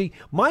scrimmage. See,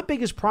 my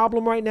biggest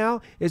problem right now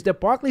is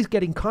that Barkley's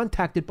getting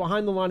contacted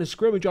behind the line of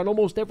scrimmage on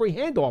almost every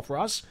handoff,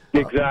 Russ.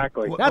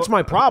 Exactly. That's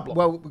my problem.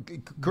 Well,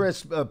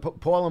 Chris,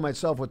 Paul and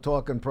myself were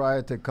talking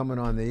prior to coming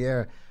on the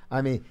air.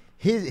 I mean,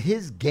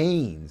 his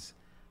gains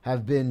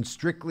have been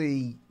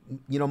strictly,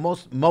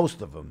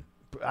 most of them,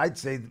 I'd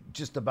say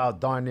just about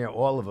darn near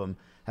all of them,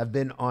 have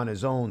been on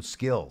his own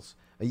skills.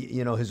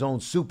 His own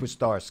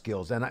superstar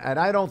skills. And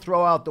I don't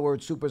throw out the word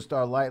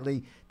superstar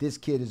lightly. This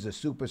kid is a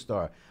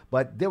superstar.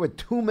 But there were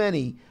too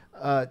many,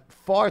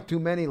 far too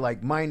many,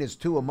 like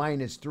 -2 or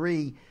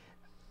 -3,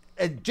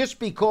 just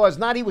because,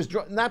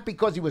 not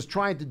because he was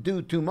trying to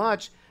do too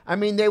much. I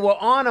mean, they were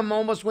on him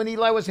almost when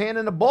Eli was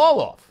handing the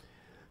ball off.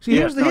 See,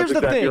 here's the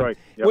exactly thing. Right.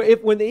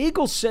 Yep. When the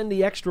Eagles send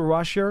the extra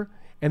rusher,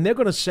 and they're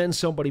going to send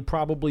somebody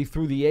probably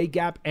through the A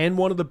gap and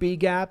one of the B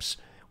gaps,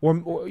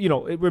 or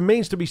it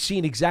remains to be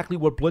seen exactly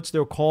what blitz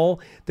they'll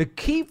call. The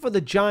key for the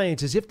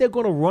Giants is if they're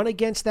going to run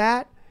against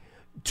that,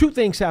 2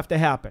 things have to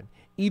happen.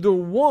 Either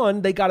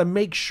one, they got to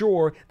make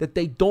sure that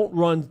they don't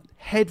run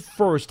head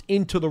first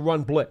into the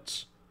run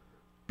blitz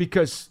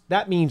because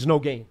that means no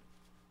gain.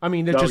 I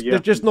mean,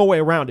 there's just no way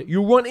around it.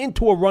 You run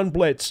into a run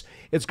blitz,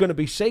 it's going to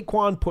be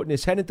Saquon putting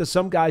his head into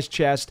some guy's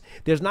chest.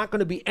 There's not going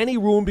to be any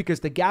room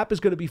because the gap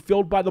is going to be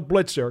filled by the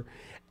blitzer,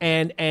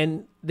 and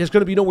there's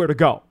going to be nowhere to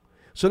go.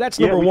 So that's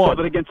number one. We saw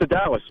that against the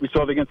Dallas. We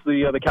saw it against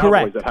the Cowboys.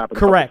 Correct. That happened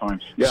Correct. a couple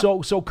times. Yeah.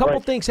 So a couple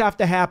things have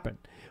to happen.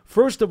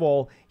 First of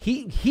all,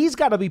 he's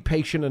got to be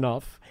patient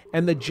enough,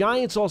 and the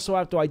Giants also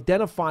have to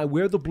identify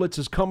where the blitz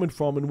is coming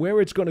from and where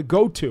it's going to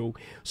go to,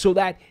 so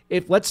that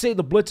if, let's say,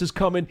 the blitz is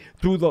coming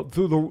through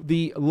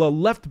the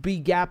left B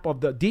gap of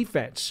the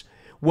defense,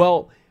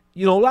 well,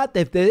 you know what?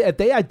 If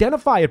they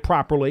identify it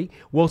properly,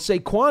 well,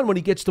 Saquon, when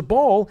he gets the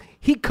ball,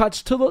 he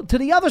cuts to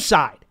the other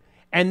side.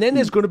 And then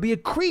there's going to be a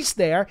crease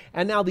there,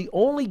 and now the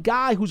only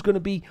guy who's going to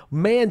be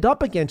manned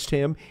up against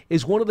him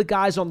is one of the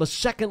guys on the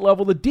second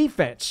level of the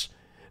defense.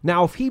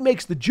 Now, if he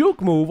makes the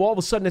juke move, all of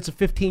a sudden it's a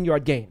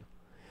 15-yard gain.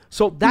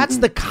 So that's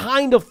the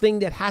kind of thing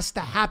that has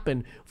to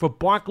happen for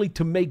Barkley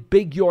to make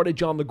big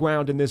yardage on the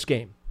ground in this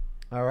game.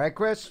 All right,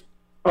 Chris?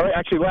 All right,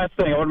 actually, last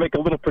thing, I want to make a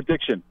little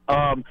prediction.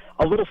 A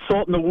little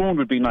salt in the wound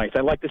would be nice.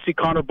 I'd like to see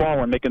Connor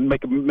Baldwin make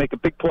a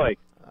big play.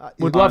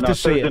 Would love to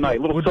see it.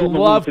 Night. Would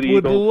love to see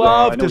it.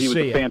 I know he was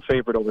a fan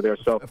favorite over there,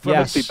 so yes.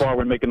 let's see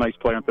Baldwin make a nice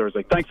play on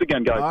Thursday. Thanks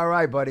again, guys. All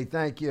right, buddy.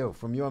 Thank you.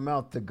 From your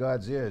mouth to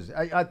God's ears.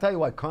 I'll tell you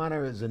what,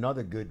 Connor is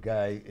another good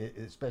guy,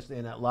 especially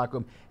in that locker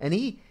room. And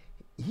he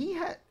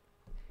had,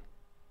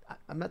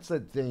 I'm not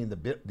saying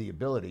the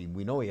ability.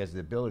 We know he has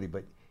the ability,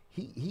 but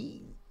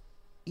he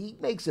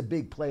makes a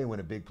big play when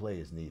a big play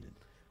is needed.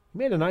 He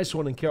made a nice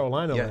one in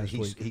Carolina last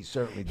week. He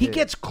certainly did. He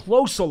gets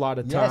close a lot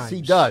of times. Yes,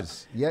 he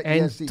does. And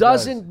yes, he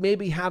doesn't does.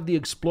 maybe have the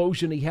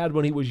explosion he had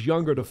when he was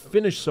younger to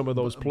finish some of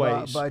those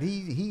plays. But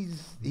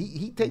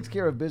he takes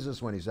care of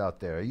business when he's out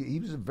there.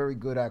 He was a very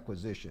good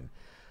acquisition.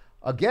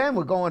 Again,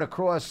 we're going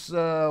across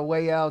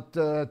way out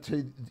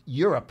to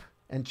Europe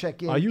and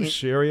check in. Are you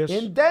serious?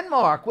 In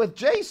Denmark with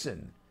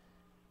Jason.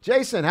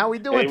 Jason, how we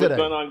doing today? What's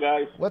going on,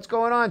 guys? What's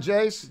going on,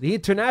 Jace? The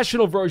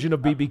international version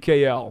of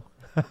BBKL.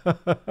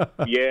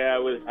 Yeah,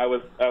 I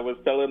was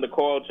telling the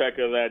call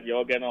checker that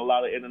y'all getting a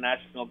lot of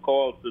international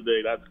calls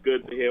today. That's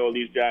good to hear all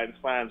these Giants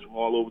fans from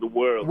all over the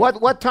world.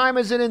 What time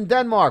is it in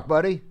Denmark,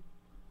 buddy?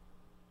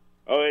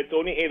 Oh, it's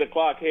only 8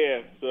 o'clock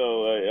here,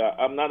 so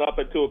I'm not up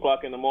at 2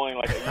 o'clock in the morning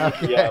like I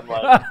usually am.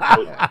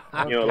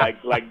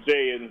 Like, like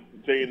Jay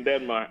in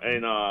Denmark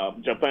in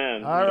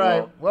Japan. All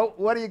right. Well,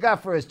 what do you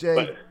got for us,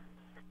 Jay?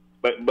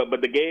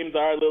 But the games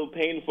are a little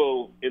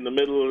painful in the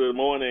middle of the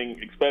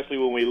morning, especially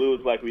when we lose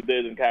like we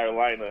did in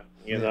Carolina.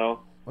 You know.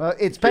 Well,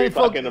 it's 3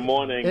 painful o'clock in the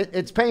morning.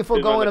 It's painful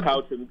sitting going on the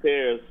couch in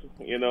tears.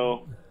 You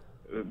know.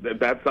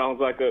 That sounds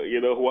like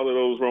one of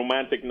those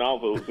romantic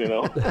novels. You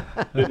know,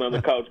 sitting on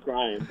the couch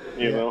crying.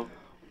 You know.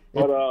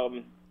 But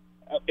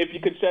if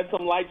you could shed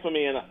some light for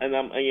me, and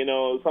I'm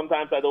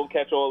sometimes I don't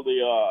catch all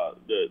the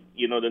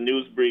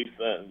news briefs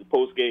and the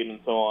post game and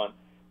so on.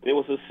 There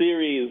was a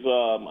series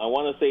I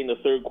want to say in the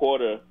third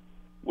quarter,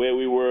 where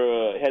we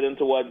were heading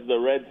towards the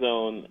red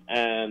zone,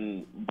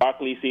 and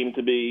Barkley seemed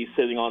to be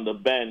sitting on the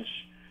bench.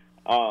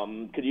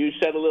 Could you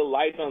shed a little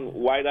light on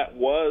why that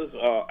was?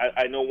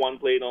 I know one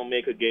play don't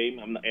make a game.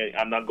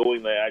 I'm not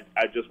going there.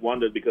 I just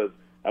wondered because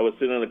I was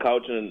sitting on the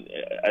couch, and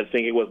I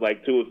think it was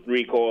like 2 or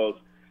 3 calls,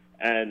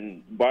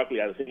 and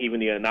Barkley, I think even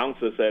the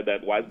announcer said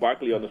that, why is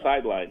Barkley on the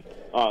sideline?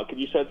 Could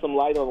you shed some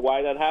light on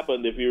why that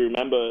happened, if you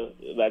remember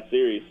that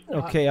series?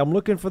 Okay, I'm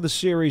looking for the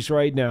series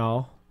right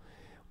now.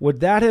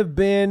 Would that have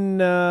been,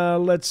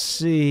 let's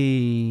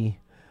see,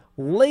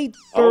 late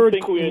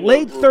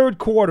third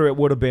quarter it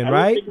would have been,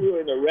 right? I don't think we were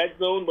in the red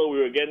zone, but we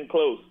were getting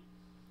close.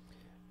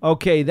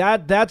 Okay,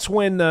 that's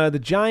when the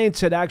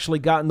Giants had actually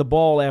gotten the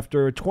ball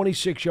after a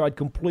 26-yard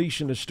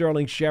completion to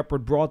Sterling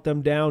Shepard, brought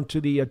them down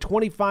to the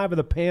 25 of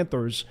the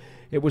Panthers.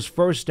 It was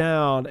first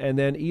down, and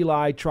then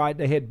Eli tried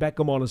to hit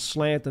Beckham on a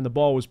slant, and the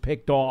ball was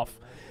picked off.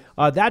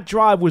 That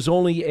drive was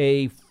only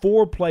a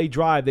 4-play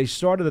drive. They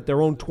started at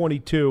their own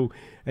 22,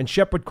 and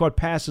Shepard caught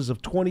passes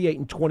of 28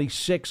 and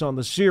 26 on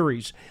the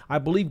series. I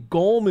believe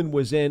Goldman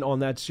was in on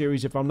that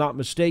series, if I'm not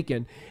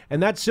mistaken,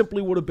 and that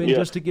simply would have been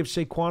just to give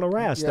Saquon a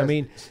rest. Yes. I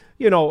mean,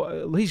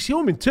 he's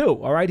human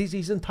too, all right?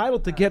 He's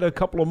entitled to get a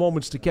couple of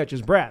moments to catch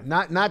his breath.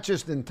 Not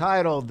just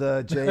entitled,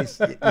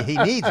 Jace. He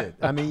needs it.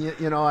 I mean,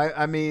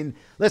 I mean,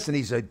 listen,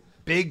 he's a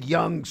big,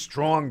 young,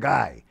 strong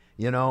guy.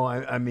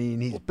 I mean,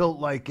 he's built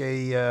like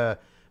a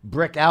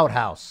brick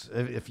outhouse,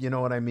 if you know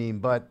what I mean.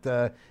 But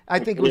I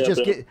think it was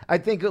I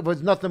think it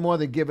was nothing more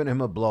than giving him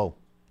a blow.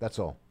 That's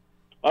all.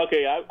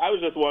 Okay, I was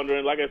just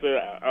wondering. Like I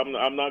said,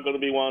 I'm not going to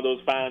be one of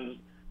those fans.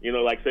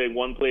 Like saying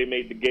one play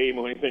made the game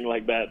or anything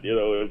like that.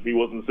 If he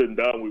wasn't sitting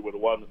down, we would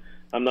have won.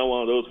 I'm not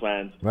one of those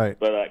fans. Right.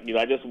 But,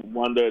 I just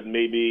wondered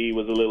maybe he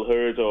was a little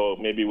hurt or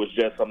maybe it was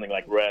just something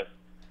like rest.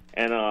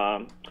 And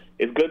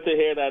it's good to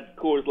hear that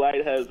Coors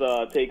Light has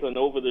taken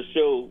over the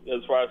show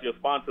as far as your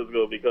sponsors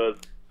go, because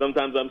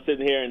sometimes I'm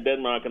sitting here in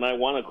Denmark and I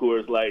want a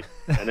Coors Light,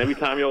 and every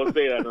time y'all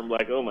say that, I'm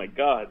like, oh my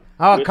God,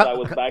 I wish I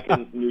was back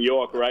in New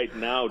York right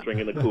now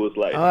drinking a Coors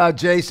Light. Oh,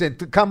 Jason,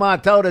 come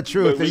on, tell the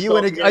truth.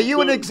 Are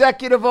you an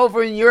executive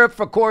over in Europe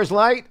for Coors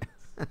Light?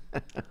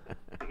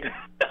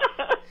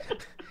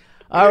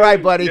 All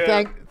right, buddy.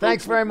 Yeah.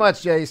 Thanks very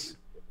much, Jace.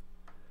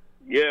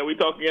 Yeah, we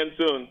talk again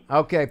soon.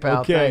 Okay,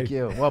 pal. Okay. Thank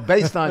you. Well,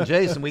 based on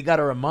Jason, we got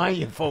to remind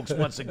you folks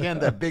once again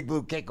that Big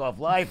Blue Kickoff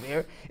Live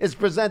here is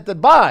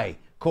presented by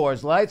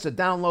Coors Light. So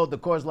download the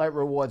Coors Light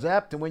Rewards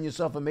app to win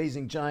yourself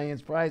amazing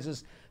Giants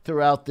prizes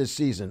throughout this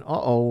season.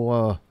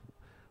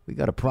 We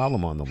got a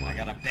problem on the line.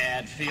 I got a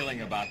bad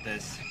feeling about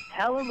this.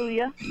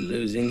 Hallelujah.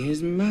 Losing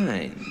his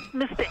mind.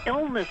 Mr.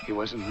 Illness. He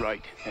wasn't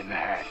right in the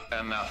hat.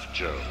 Enough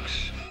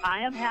jokes.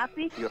 I am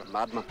happy. You're a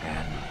madman.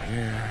 And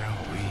here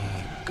we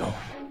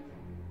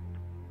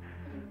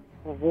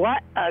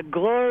What a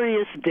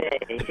glorious day.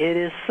 It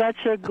is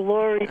such a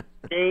glorious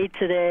day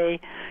today.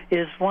 It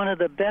is one of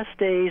the best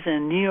days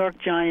in New York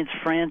Giants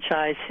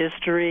franchise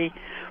history.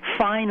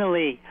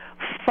 Finally,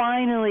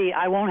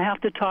 I won't have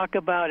to talk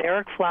about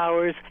Eric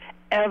Flowers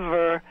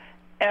ever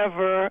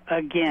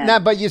again. Now,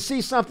 but you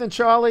see something,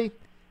 Charlie?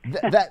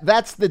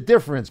 That's the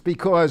difference,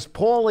 because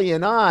Paulie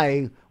and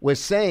I were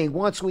saying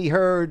once we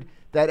heard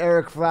that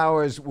Eric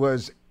Flowers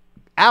was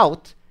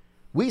out,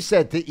 we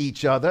said to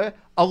each other,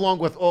 along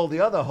with all the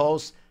other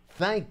hosts,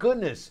 thank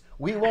goodness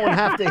we won't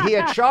have to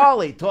hear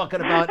Charlie talking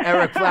about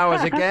Eric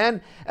Flowers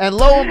again. And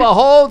lo and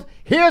behold,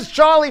 here's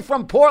Charlie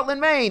from Portland,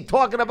 Maine,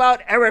 talking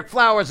about Eric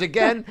Flowers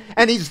again,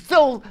 and he's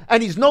no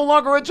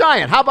longer a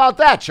Giant. How about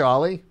that,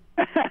 Charlie?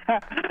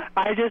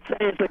 I just say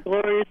it's a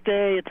glorious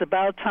day. It's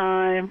about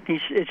time.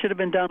 It should have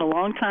been done a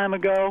long time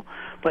ago,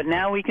 but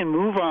now we can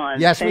move on.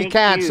 Yes, Thank we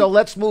can. you. So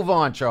let's move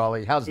on,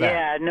 Charlie. How's that?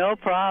 Yeah, no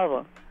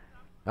problem.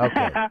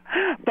 Okay.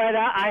 But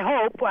I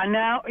hope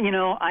now,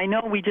 I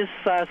know we just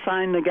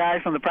signed the guy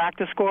from the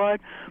practice squad,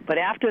 but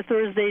after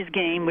Thursday's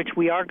game, which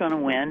we are going to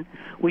win,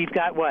 we've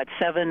got,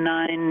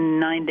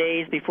 9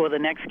 days before the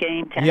next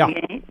game,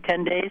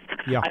 10 days.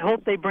 Yeah. I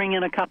hope they bring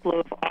in a couple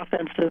of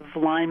offensive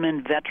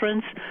lineman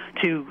veterans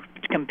to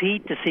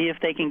compete to see if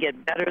they can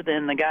get better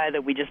than the guy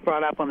that we just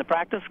brought up on the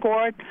practice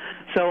squad.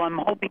 So I'm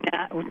hoping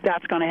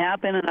that's going to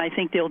happen, and I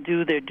think they'll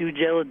do their due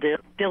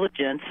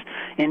diligence,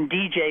 and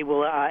DJ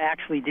will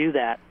actually do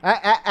that.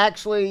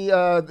 Actually,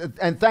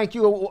 and thank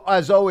you,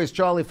 as always,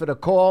 Charlie, for the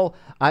call.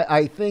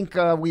 I think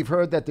we've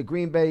heard that the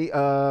Green Bay,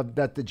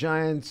 that the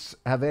Giants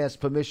have asked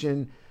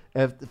permission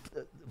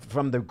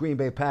from the Green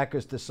Bay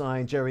Packers to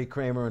sign Jerry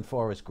Kramer and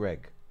Forrest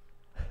Gregg.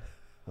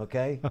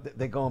 Okay?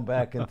 They're going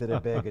back into their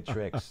bag of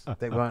tricks.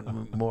 They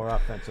want more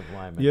offensive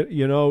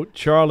linemen.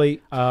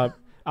 Charlie, I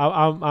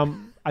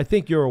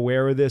think you're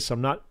aware of this.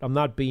 I'm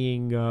not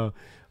being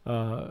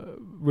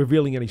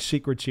revealing any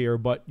secrets here,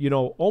 but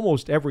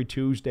almost every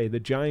Tuesday the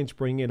Giants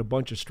bring in a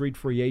bunch of street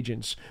free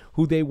agents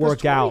who they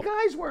work out.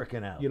 20 guys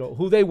working out.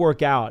 Who they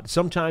work out.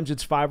 Sometimes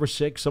it's 5 or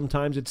 6,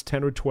 sometimes it's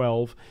 10 or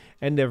 12,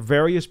 and they're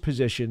various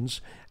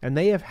positions. And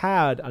they have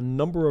had a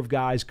number of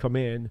guys come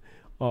in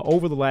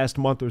over the last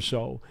month or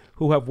so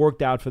who have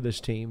worked out for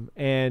this team.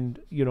 And,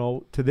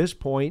 to this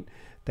point,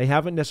 they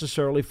haven't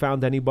necessarily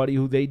found anybody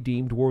who they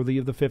deemed worthy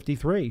of the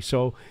 53.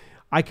 So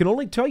I can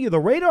only tell you the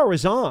radar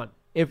is on.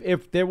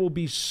 If there will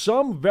be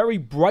some very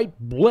bright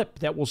blip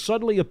that will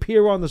suddenly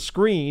appear on the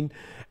screen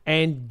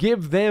and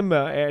give them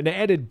an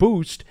added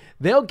boost,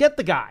 they'll get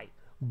the guy.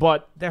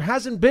 But there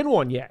hasn't been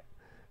one yet.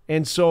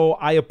 And so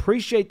I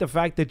appreciate the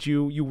fact that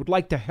you would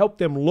like to help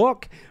them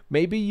look.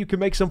 Maybe you can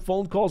make some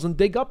phone calls and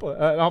dig up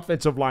an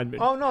offensive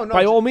lineman. Oh, no.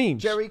 By all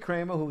means. Jerry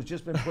Kramer, who's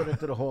just been put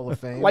into the Hall of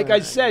Fame. Like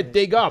I said,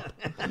 dig up.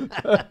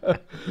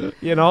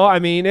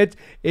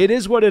 It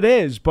is what it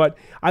is. But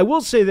I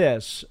will say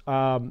this.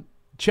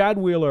 Chad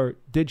Wheeler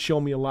did show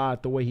me a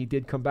lot the way he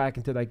did come back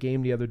into that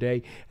game the other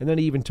day. And then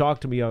he even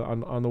talked to me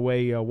on the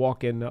way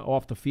walking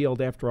off the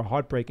field after a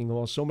heartbreaking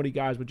loss. So many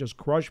guys were just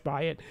crushed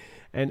by it.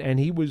 And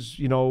he was,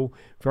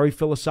 very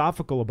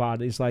philosophical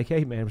about it. He's like,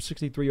 hey, man, a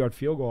 63-yard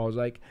field goal. I was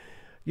like,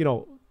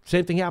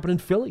 same thing happened in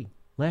Philly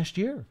last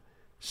year.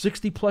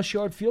 60-plus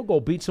yard field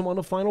goal beats him on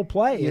the final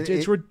play.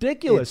 It's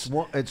ridiculous.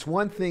 It's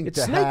one thing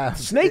it's to have.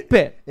 Snake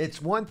pit.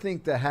 It's one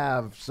thing to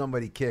have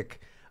somebody kick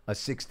a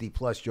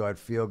 60-plus yard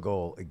field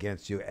goal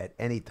against you at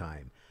any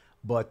time.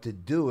 But to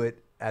do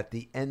it at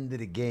the end of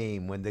the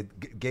game when the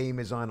game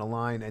is on the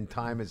line and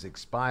time is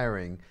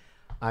expiring,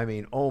 I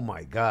mean, oh,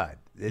 my God.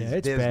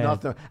 There's bad.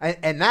 Nothing.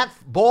 And that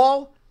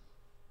ball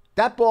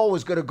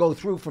was going to go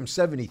through from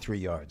 73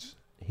 yards.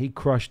 He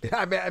crushed it.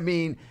 I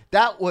mean,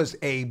 that was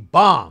a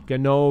bomb.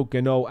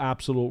 Gano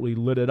absolutely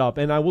lit it up.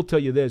 And I will tell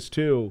you this,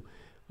 too.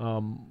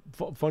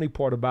 Funny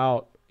part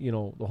about,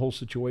 the whole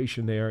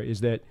situation there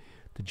is that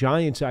the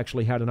Giants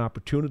actually had an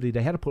opportunity.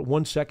 They had to put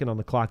 1 second on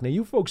the clock. Now,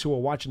 you folks who are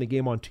watching the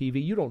game on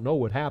TV, you don't know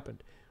what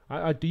happened.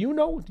 Do you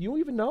know? Do you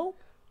even know?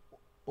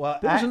 Well,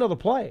 there was another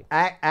play.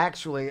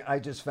 Actually, I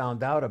just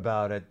found out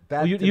about it.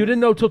 You didn't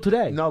know till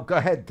today? No, go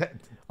ahead.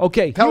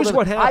 Okay, here's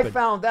what happened. I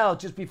found out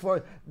just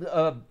before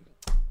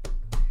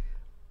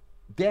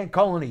Dan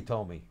Colony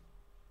told me.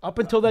 Up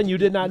until then, you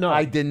did not know.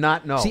 I did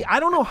not know. See, I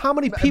don't know how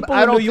many people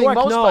in New York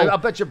know. I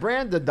bet you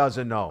Brandon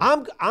doesn't know.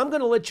 I'm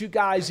going to let you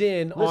guys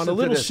in on a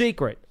little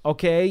secret,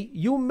 okay?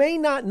 You may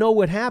not know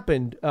what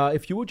happened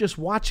if you were just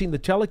watching the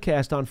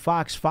telecast on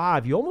Fox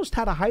 5. You almost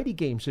had a Heidi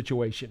game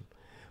situation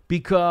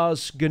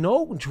because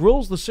Gano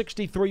drills the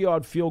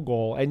 63-yard field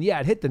goal, and, yeah,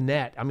 it hit the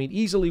net. I mean,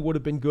 easily would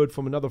have been good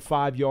from another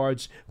 5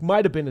 yards.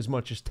 Might have been as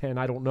much as 10,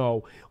 I don't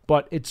know.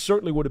 But it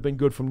certainly would have been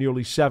good from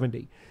nearly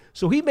 70.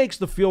 So he makes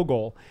the field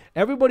goal.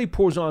 Everybody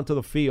pours onto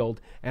the field,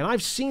 and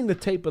I've seen the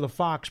tape of the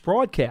Fox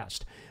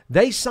broadcast.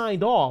 They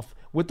signed off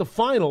with the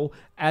final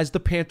as the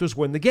Panthers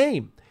win the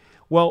game.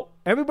 Well,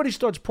 everybody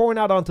starts pouring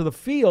out onto the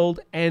field,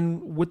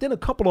 and within a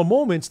couple of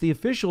moments, the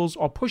officials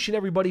are pushing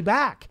everybody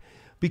back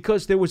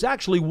because there was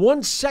actually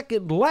 1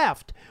 second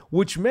left,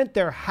 which meant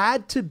there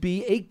had to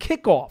be a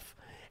kickoff.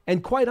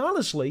 And quite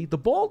honestly, the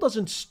ball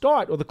doesn't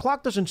start, or the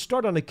clock doesn't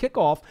start on a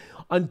kickoff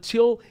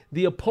until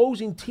the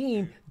opposing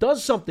team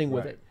does something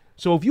with it.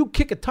 So if you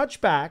kick a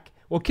touchback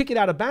or kick it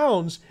out of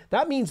bounds,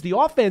 that means the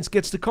offense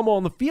gets to come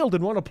on the field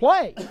and run a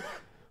play.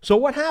 So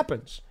what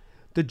happens?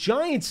 The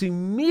Giants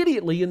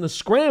immediately in the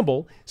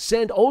scramble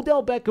send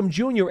Odell Beckham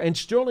Jr. and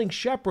Sterling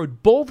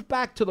Shepard both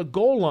back to the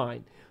goal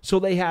line. So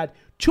they had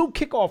 2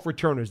 kickoff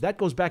returners. That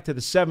goes back to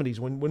the 70s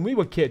when we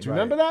were kids.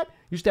 Remember that?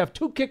 Used to have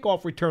 2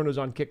 kickoff returners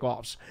on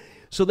kickoffs.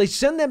 So they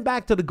send them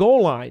back to the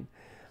goal line.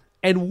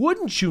 And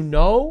wouldn't you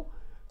know,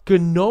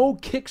 Gano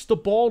kicks the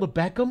ball to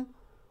Beckham?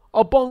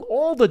 Among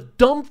all the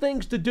dumb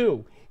things to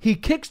do, he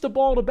kicks the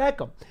ball to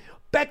Beckham.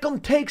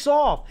 Beckham takes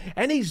off,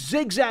 and he's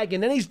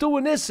zigzagging, and he's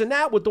doing this and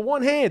that with the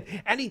one hand,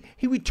 and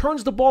he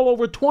returns the ball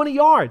over 20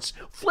 yards,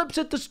 flips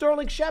it to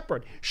Sterling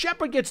Shepard.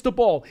 Shepard gets the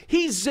ball.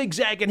 He's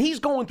zigzagging. He's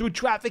going through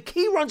traffic.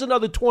 He runs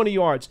another 20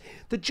 yards.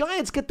 The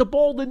Giants get the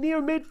ball to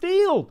near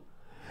midfield.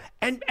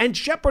 And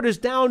Shepard is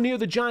down near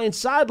the Giants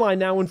sideline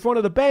now in front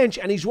of the bench,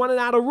 and he's running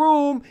out of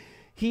room.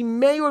 He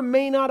may or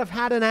may not have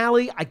had an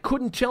alley. I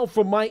couldn't tell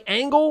from my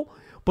angle,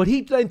 but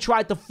he then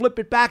tried to flip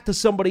it back to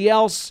somebody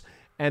else.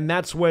 And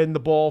that's when the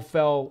ball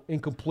fell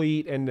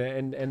incomplete and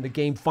the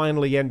game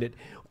finally ended.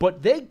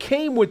 But they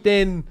came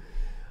within,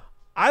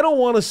 I don't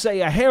want to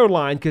say a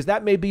hairline because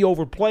that may be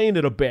overplaying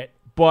it a bit,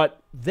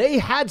 but they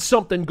had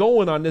something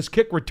going on this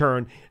kick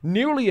return,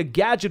 nearly a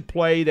gadget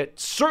play that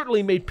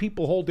certainly made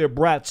people hold their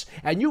breaths.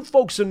 And you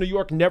folks in New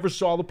York never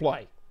saw the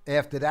play.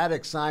 After that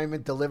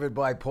excitement delivered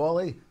by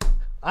Paulie,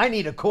 I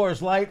need a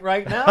Coors Light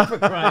right now for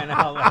crying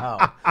out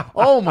loud.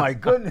 Oh, my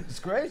goodness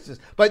gracious.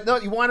 But no,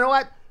 you want to know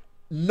what?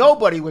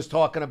 Nobody was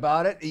talking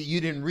about it.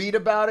 You didn't read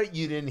about it.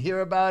 You didn't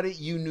hear about it.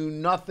 You knew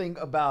nothing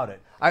about it.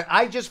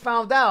 I just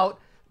found out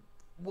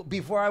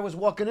before I was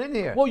walking in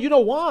here. Well, you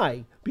know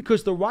why?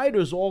 Because the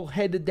writers all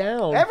headed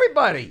down.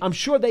 Everybody. I'm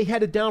sure they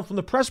headed down from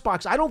the press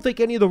box. I don't think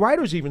any of the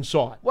writers even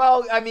saw it.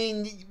 Well, I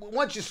mean,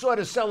 once you saw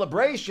the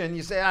celebration,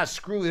 you say,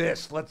 screw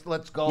this.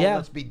 Let's go. Yeah.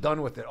 Let's be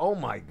done with it. Oh,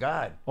 my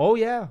God. Oh,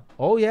 yeah.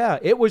 Oh, yeah.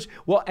 It was,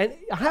 well, and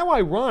how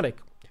ironic.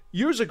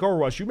 Years ago,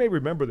 Russ, you may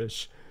remember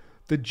this.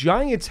 The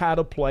Giants had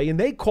a play, and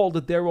they called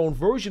it their own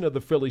version of the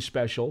Philly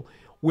special,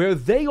 where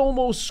they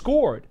almost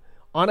scored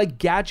on a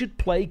gadget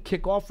play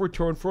kickoff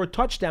return for a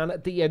touchdown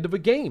at the end of a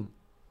game.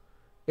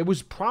 It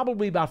was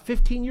probably about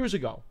 15 years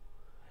ago.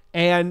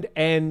 And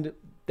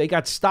they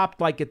got stopped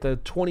like at the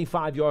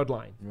 25-yard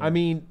line. Yeah. I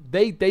mean,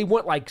 they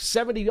went like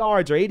 70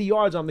 yards or 80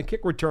 yards on the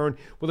kick return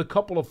with a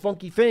couple of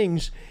funky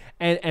things,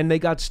 and they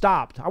got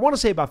stopped. I want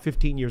to say about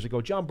 15 years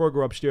ago. John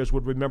Berger upstairs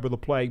would remember the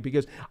play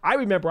because I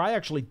remember I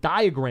actually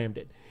diagrammed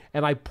it.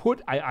 And I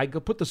put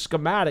the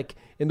schematic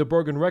in the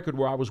Bergen Record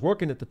where I was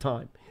working at the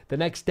time. The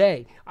next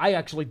day, I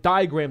actually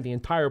diagrammed the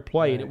entire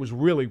play, and it was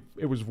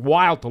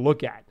wild to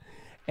look at.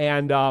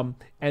 And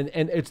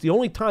it's the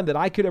only time that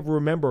I could ever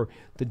remember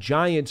the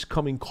Giants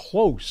coming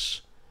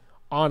close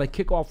on a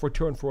kickoff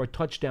return for a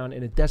touchdown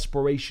in a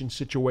desperation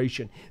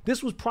situation.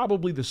 This was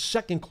probably the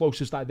second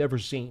closest I've ever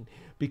seen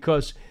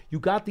because you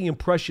got the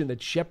impression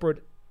that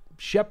Shepard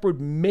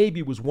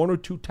maybe was 1 or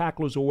 2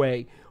 tacklers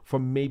away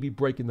from maybe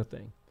breaking the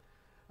thing.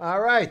 All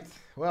right.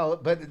 Well,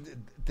 but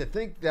to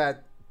think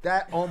that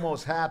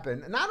almost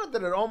happened, not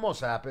that it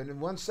almost happened, and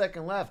 1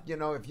 second left,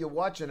 if you're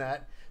watching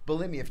that,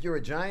 believe me, if you're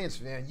a Giants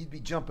fan, you'd be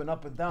jumping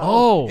up and down.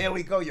 Oh. Here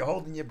we go. You're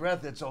holding your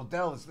breath. It's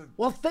Odell.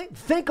 Well,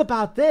 think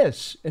about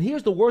this. And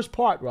here's the worst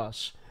part,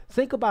 Russ.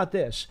 Think about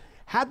this.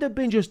 Had there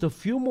been just a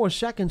few more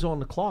seconds on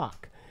the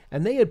clock,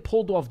 and they had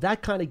pulled off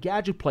that kind of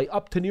gadget play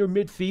up to near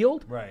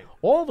midfield, right?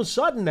 All of a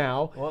sudden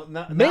now,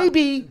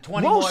 maybe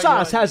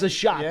Rosas has a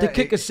shot to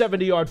kick a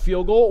 70-yard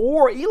field goal,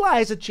 or Eli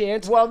has a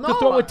chance to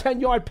throw a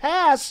 10-yard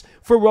pass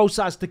for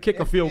Rosas to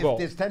kick a field goal. If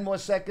there's 10 more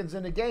seconds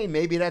in the game,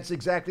 maybe that's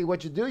exactly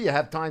what you do. You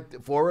have time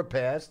for a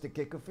pass to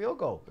kick a field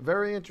goal.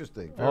 Very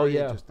interesting. Very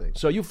interesting.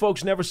 So you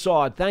folks never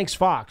saw it. Thanks,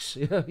 Fox.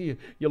 You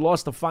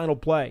lost the final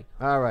play.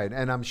 All right,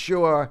 and I'm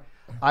sure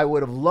I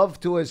would have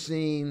loved to have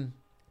seen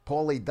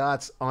Paulie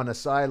Dots on a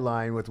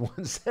sideline with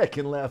 1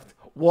 second left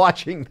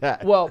watching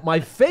that. Well, my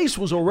face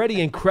was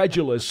already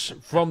incredulous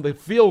from the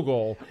field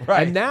goal.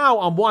 Right. And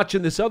now I'm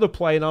watching this other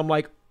play, and I'm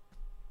like,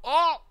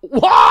 oh,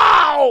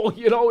 wow!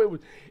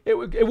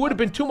 It would have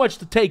been too much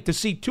to take to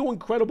see 2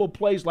 incredible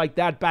plays like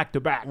that back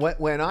to back.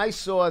 When I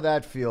saw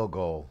that field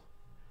goal,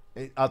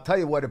 I'll tell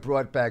you what, it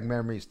brought back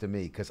memories to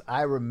me because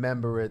I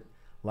remember it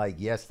like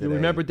yesterday. You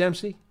remember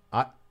Dempsey?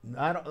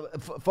 I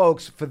don't,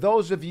 folks, for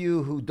those of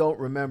you who don't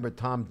remember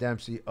Tom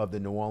Dempsey of the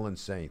New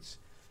Orleans Saints,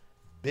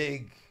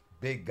 big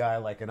guy,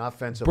 like an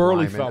offensive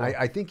burly lineman. fellow.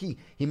 I think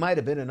he might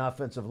have been an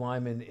offensive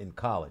lineman in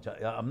college.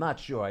 I'm not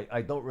sure.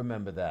 I don't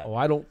remember that. Oh,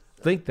 I don't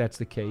think that's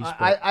the case.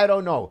 I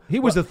don't know. He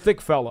was a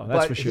thick fella,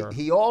 that's for sure.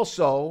 He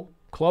also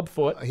club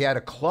foot. He had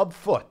a club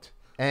foot.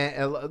 And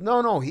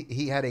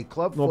he had a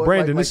club foot. No,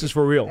 Brandon, this is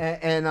for real.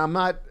 And I'm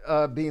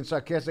not being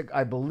sarcastic.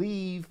 I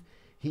believe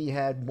he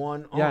had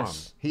one arm.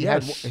 Yes. He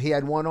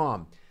had one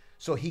arm.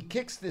 So he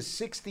kicks this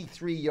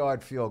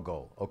 63-yard field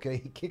goal, okay?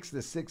 He kicks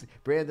the 60.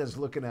 Brandon's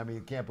looking at me.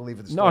 You can't believe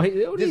it. No,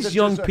 these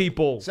young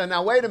people. So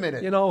now, wait a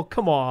minute.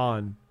 Come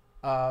on.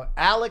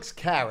 Alex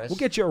Karras. We'll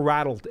get you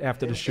rattled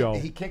after the show.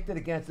 He kicked it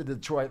against the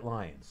Detroit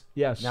Lions.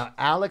 Yes. Now,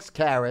 Alex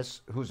Karras,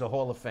 who's a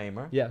Hall of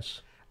Famer.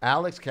 Yes.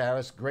 Alex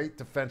Karras, great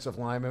defensive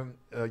lineman,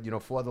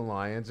 for the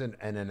Lions and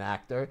an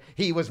actor.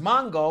 He was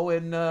Mongo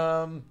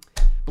in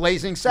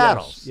Blazing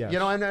Saddles, yes.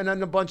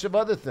 And a bunch of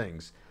other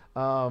things.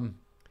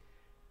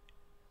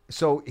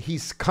 So he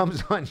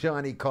comes on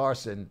Johnny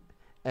Carson,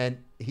 and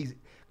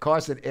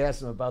Carson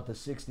asks him about the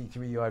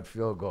 63-yard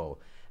field goal.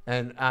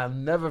 And I'll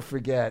never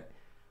forget,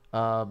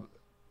 Karras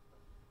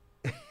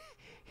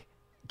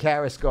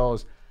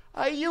goes,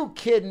 "Are you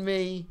kidding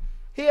me?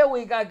 Here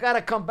I got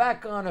to come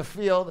back on the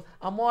field.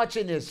 I'm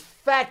watching this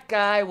fat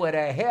guy with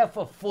a half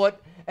a foot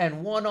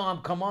and one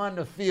arm come on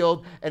the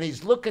field, and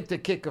he's looking to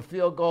kick a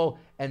field goal,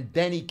 and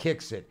then he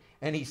kicks it.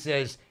 And he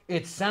says,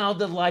 it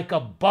sounded like a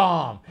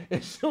bomb.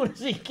 As soon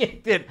as he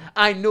kicked it,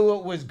 I knew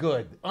it was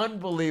good.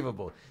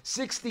 Unbelievable.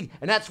 60,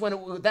 and that's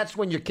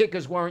when your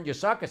kickers weren't your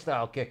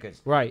soccer-style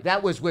kickers. Right.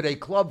 That was with a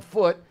club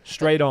foot.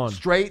 Straight on.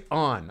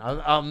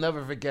 I'll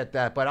never forget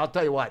that. But I'll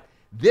tell you what,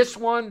 this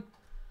one,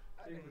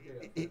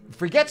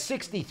 forget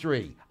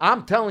 63.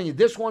 I'm telling you,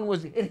 this one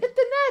it hit the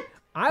net.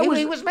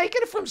 He was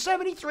making it from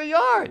 73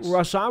 yards.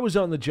 Russ, I was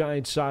on the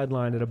Giants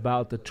sideline at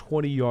about the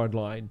 20-yard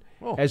line.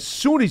 Oh. As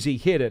soon as he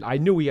hit it, I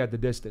knew he had the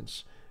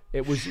distance.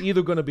 It was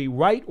either going to be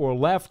right or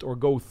left or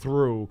go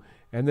through.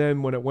 And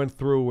then when it went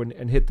through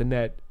and hit the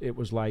net, it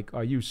was like,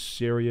 are you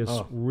serious?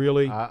 Oh.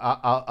 Really?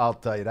 I'll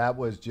tell you, that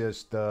was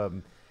just,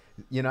 and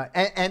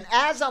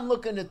as I'm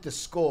looking at the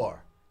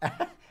score,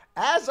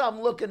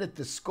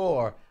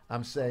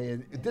 I'm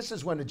saying, this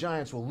is when the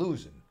Giants were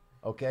losing,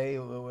 okay,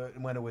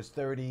 when it was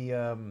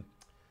 24.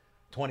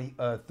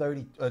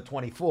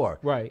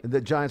 Right.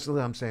 The Giants,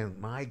 I'm saying,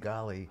 by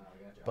golly,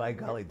 they're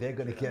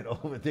going to get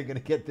over. They're going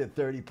to get their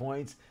 30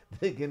 points.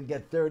 They're going to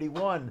get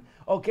 31.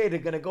 Okay, they're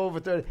going to go over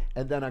 30.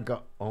 And then I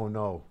go, oh,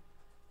 no.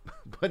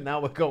 But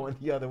now we're going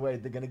the other way.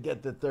 They're going to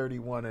get to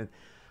 31. And,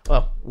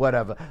 well,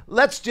 whatever.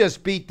 Let's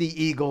just beat the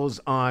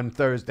Eagles on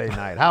Thursday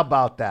night. How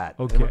about that?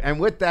 Okay. And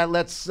with that,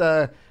 let's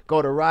go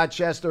to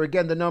Rochester.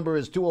 Again, the number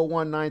is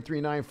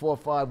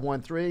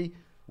 201-939-4513.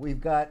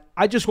 We've got...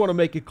 I just want to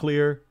make it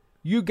clear.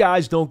 You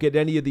guys don't get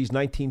any of these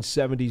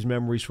 1970s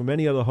memories from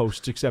any other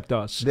hosts except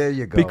us. There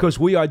you go. Because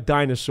we are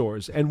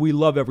dinosaurs, and we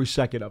love every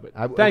second of it.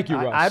 Thank you,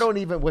 Russ. I don't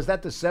even... Was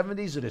that the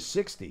 70s or the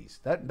 60s?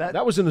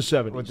 That was in the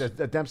 70s.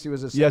 The Dempsey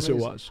was the 70s? Yes, it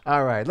was.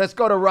 All right. Let's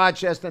go to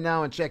Rochester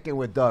now and check in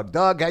with Doug.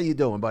 Doug, how you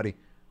doing, buddy?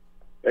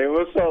 Hey,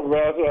 what's up,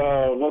 Russ?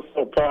 What's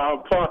up,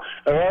 Paul?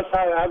 Russ,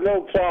 I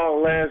know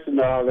Paul Lance and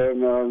all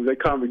them. They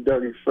call me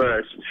Dougie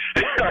Fresh.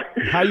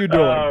 How you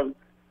doing? I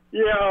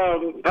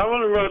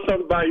want to run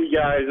something by you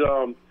guys.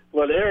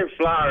 Well, Eric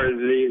Flowers,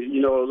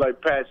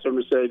 like Pat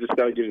Summer said, just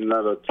got to get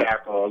another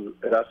tackle.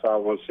 That's all I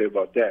want to say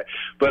about that.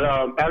 But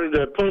after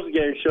the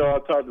post-game show, I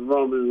talked to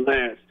Roman and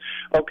Lance.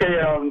 Okay,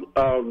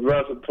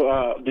 Russ,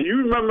 do you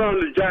remember on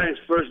the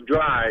Giants' first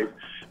drive,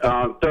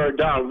 third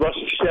down,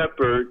 Russell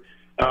Shepard,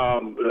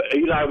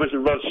 Eli went to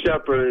Russell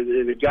Shepard,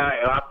 and the guy,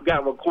 I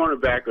forgot what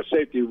cornerback or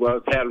safety it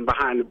was, had him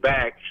behind the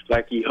back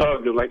like he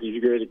hugged him, like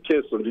he's ready to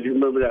kiss him. Do you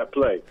remember that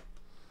play?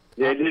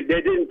 They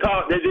didn't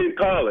call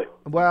it.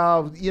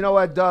 Well, you know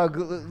what,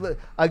 Doug?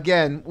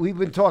 Again, we've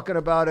been talking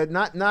about it.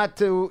 Not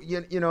to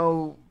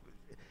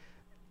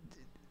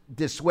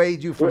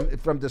dissuade you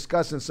from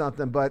discussing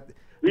something, but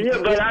yeah,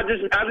 but I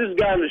just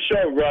got on the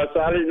show, Russ.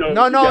 So I didn't know.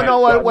 No.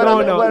 What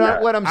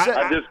I'm saying.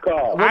 I just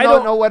called. I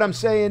don't know. What I'm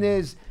saying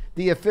is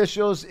the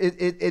officials.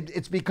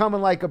 It's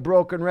becoming like a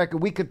broken record.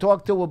 We could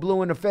talk till we're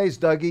blue in the face,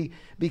 Dougie,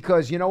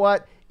 because you know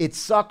what? It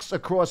sucks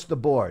across the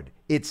board.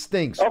 It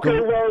stinks.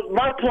 Okay, well,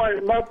 my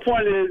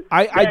point is...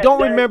 I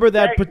don't remember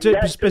that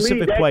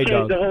specific play,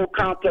 Doug.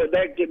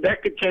 That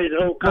could change the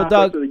whole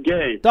concept of the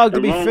game. Doug,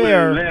 to be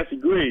fair... Lance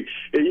agreed.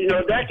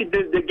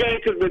 The game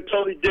could have been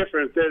totally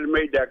different if they had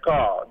made that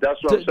call. That's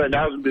what I'm saying.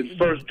 That was the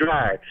first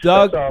drive.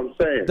 Doug, that's all I'm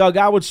saying. Doug,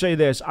 I would say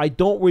this. I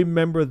don't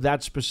remember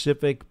that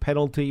specific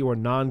penalty or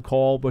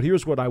non-call, but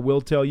here's what I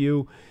will tell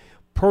you.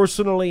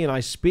 Personally, and I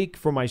speak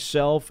for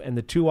myself and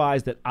the two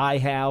eyes that I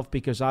have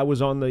because I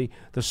was on the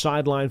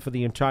sideline for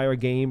the entire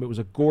game. It was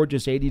a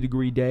gorgeous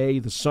 80-degree day.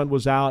 The sun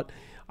was out.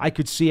 I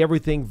could see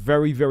everything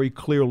very, very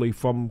clearly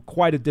from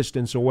quite a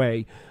distance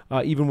away,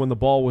 even when the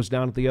ball was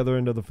down at the other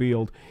end of the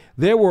field.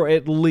 There were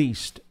at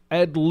least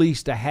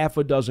a half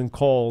a dozen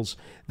calls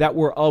that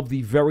were of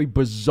the very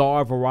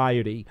bizarre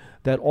variety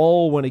that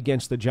all went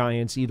against the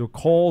Giants, either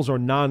calls or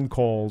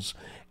non-calls.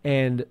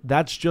 And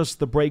that's just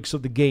the breaks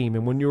of the game.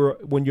 And when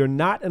you're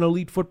not an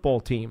elite football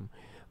team,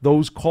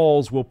 those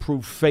calls will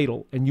prove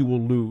fatal, and you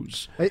will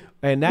lose.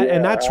 And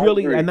that's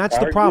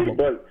the problem.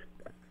 But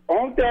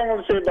only thing I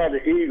want to say about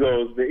the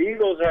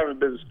Eagles haven't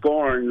been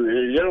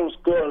scoring. They don't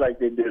score like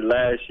they did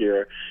last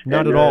year.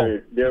 Not at all.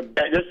 Their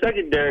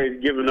secondary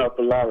is giving up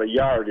a lot of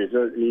yardage.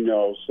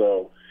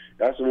 So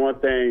that's the one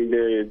thing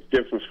that's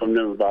different from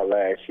them about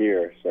last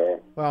year. So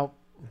well.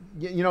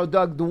 You know,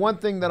 Doug, the one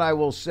thing that I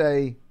will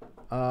say,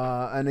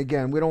 and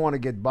again, we don't want to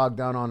get bogged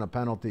down on the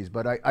penalties,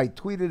 but I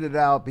tweeted it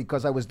out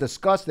because I was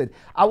disgusted.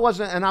 I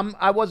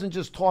wasn't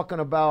just talking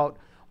about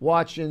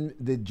watching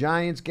the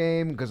Giants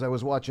game because I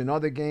was watching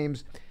other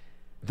games.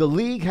 The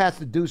league has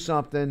to do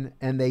something,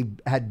 and they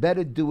had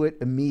better do it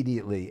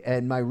immediately.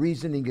 And my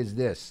reasoning is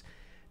this.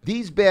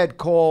 These bad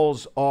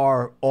calls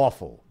are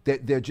awful.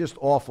 They're just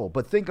awful.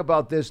 But think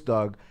about this,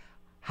 Doug.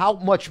 How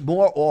much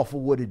more awful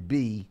would it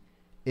be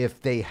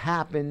if it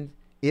happens,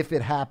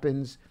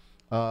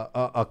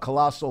 a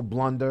colossal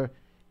blunder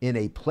in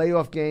a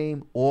playoff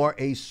game or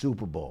a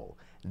Super Bowl?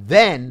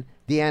 Then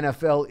the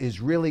NFL is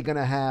really going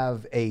to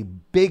have a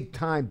big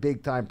time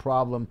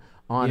problem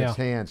on its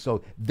hands.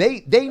 So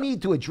they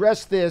need to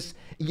address this.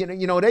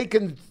 You know, they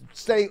can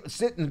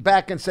sit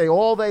back and say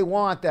all they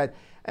want that,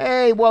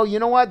 hey, well, you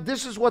know what?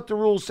 This is what the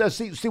rule says.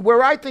 See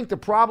where I think the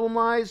problem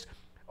lies?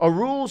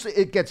 Rules,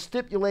 it gets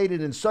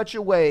stipulated in such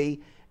a way,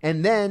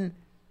 and then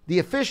the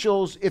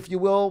officials, if you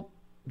will,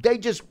 they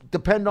just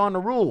depend on the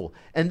rule.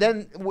 And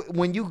then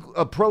when you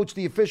approach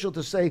the official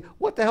to say,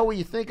 what the hell were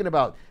you thinking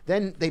about?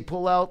 Then they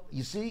pull out,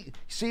 you see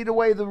the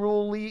way the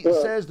rule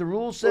says, the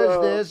rule says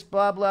this,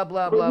 blah, blah,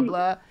 blah, blah,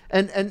 blah.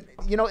 And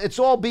you know, it's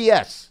all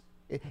BS.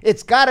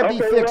 It's got to be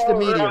fixed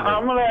immediately.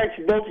 I'm going to ask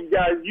you both of you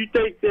guys, you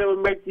think they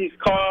would make these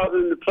calls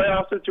in the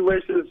playoff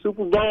situation in the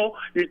Super Bowl?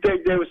 You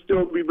think they would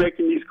still be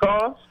making these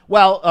calls in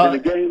a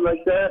game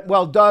like that?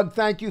 Well, Doug,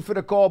 thank you for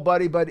the call,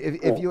 buddy. But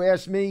if you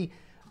ask me,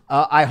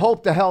 I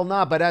hope the hell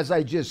not. But as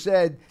I just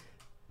said,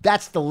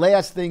 that's the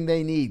last thing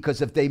they need.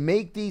 Because if they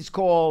make these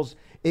calls,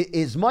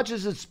 as much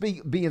as it's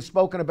being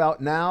spoken about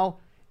now,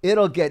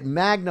 it'll get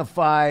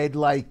magnified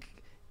like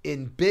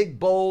in big,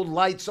 bold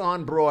lights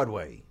on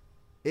Broadway.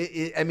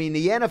 I mean,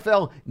 the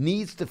NFL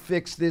needs to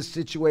fix this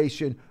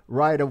situation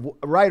right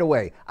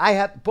away.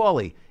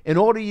 Paulie, in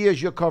all the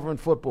years you're covering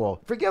football,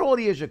 forget all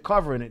the years you're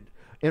covering it,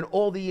 in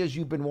all the years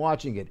you've been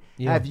watching it,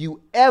 have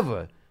you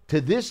ever,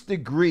 to this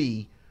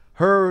degree,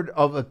 heard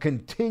of a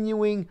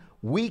continuing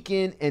week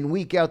in and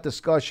week out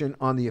discussion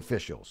on the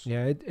officials?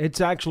 Yeah,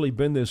 it's actually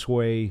been this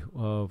way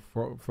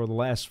for the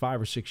last 5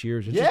 or 6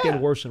 years. It's just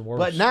getting worse and worse.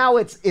 But now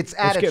it's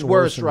at its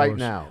worst right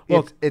now.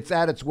 Look, it's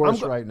at its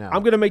worst right now.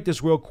 I'm going to make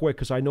this real quick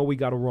because I know we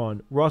got to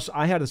run. Russ,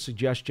 I had a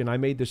suggestion. I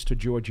made this to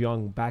George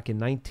Young back in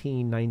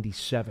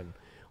 1997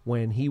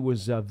 when he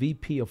was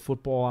VP of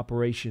football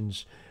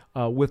operations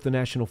with the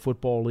National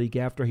Football League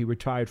after he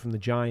retired from the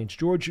Giants.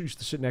 George used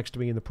to sit next to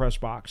me in the press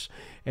box,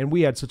 and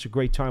we had such a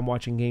great time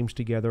watching games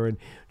together, and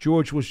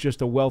George was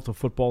just a wealth of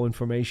football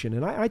information.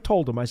 And I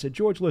told him, I said,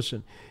 George,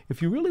 listen,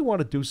 if you really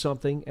want to do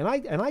something, and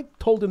I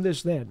told him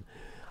this then,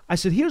 I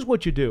said, here's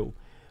what you do.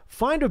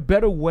 Find a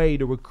better way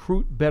to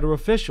recruit better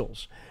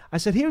officials. I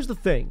said, here's the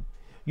thing.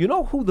 You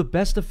know who the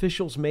best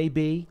officials may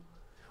be?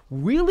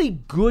 Really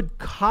good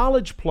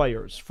college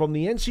players from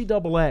the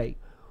NCAA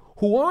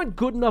who aren't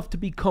good enough to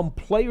become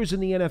players in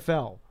the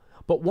NFL,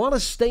 but want to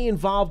stay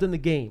involved in the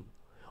game.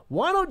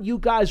 Why don't you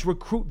guys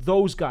recruit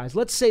those guys?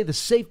 Let's say the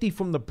safety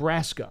from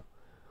Nebraska,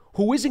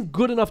 who isn't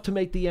good enough to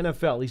make the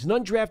NFL. He's an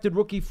undrafted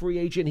rookie free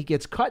agent. He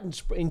gets cut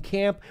in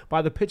camp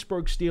by the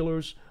Pittsburgh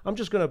Steelers. I'm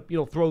just going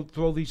to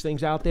throw these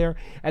things out there.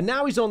 And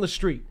now he's on the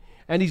street,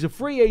 and he's a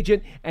free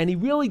agent, and he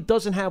really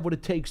doesn't have what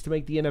it takes to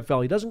make the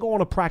NFL. He doesn't go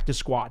on a practice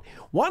squad.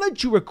 Why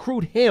don't you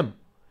recruit him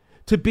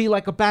to be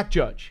like a back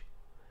judge?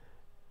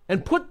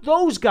 And put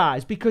those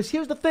guys, because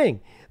here's the thing.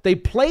 They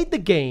played the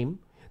game.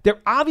 They're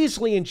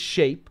obviously in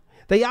shape.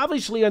 They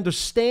obviously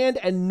understand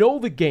and know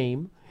the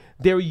game.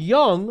 They're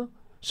young.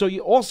 So you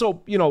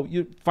also,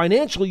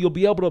 financially, you'll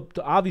be able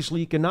to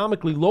obviously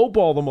economically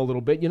lowball them a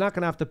little bit. You're not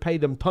going to have to pay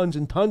them tons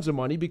and tons of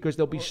money because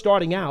they'll be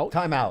starting out.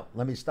 Time out.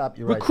 Let me stop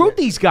you right there. Recruit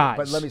these guys.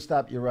 But let me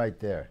stop you right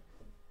there.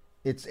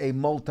 It's a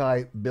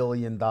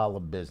multi-billion-dollar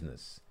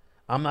business.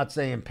 I'm not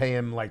saying pay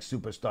them like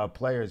superstar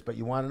players, but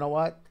you want to know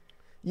what?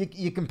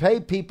 You can pay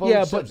people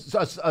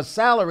a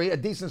salary, a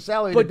decent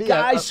salary. But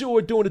guys who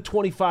are doing it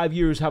 25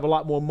 years have a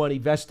lot more money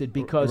vested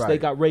because they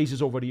got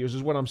raises over the years,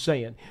 is what I'm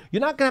saying. You're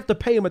not going to have to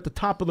pay them at the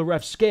top of the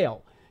ref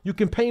scale. You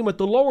can pay them at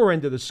the lower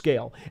end of the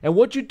scale. And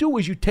what you do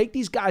is you take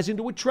these guys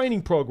into a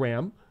training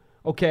program,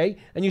 okay,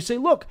 and you say,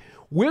 look,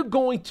 we're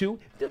going to,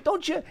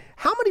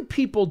 how many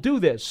people do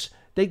this?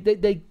 They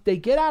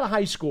get out of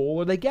high school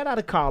or they get out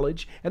of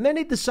college, and then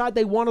they decide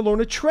they want to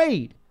learn a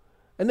trade.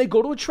 And they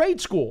go to a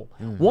trade school.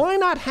 Why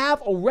not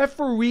have a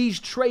referees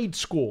trade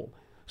school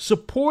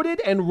supported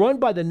and run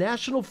by the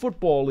National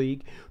Football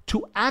League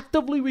to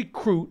actively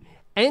recruit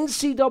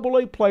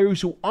NCAA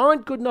players who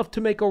aren't good enough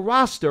to make a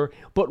roster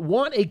but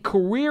want a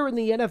career in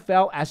the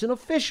NFL as an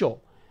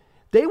official?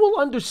 They will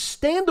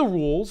understand the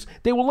rules.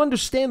 They will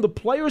understand the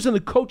players and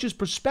the coaches'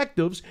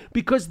 perspectives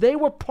because they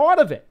were part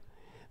of it.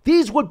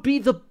 These would be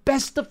the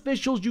best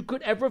officials you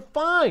could ever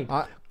find.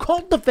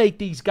 Cultivate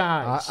these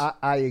guys.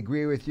 I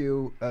agree with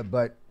you,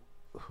 but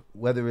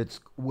whether it's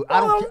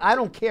I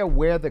don't care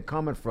where they're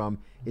coming from.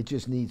 It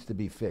just needs to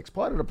be fixed.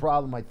 Part of the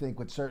problem, I think,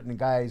 with certain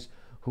guys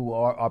who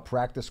are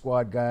practice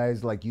squad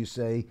guys, like you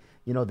say,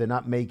 they're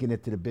not making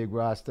it to the big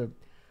roster.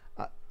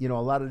 you know,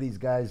 a lot of these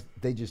guys,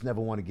 they just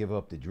never want to give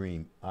up the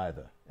dream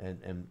either.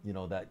 And you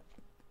know, that,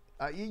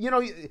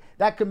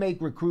 that could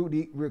make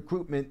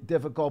recruitment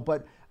difficult.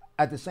 But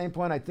at the same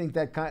point, I think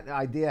that kind of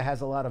idea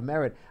has a lot of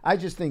merit. I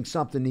just think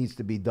something needs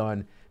to be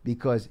done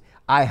because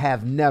I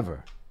have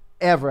never,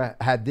 ever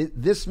had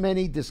this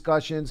many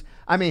discussions.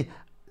 I mean,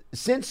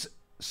 since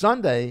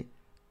Sunday,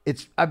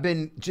 I've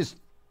been just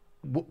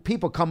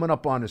people coming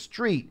up on the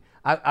street.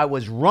 I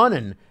was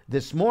running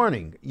this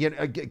morning,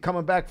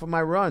 coming back from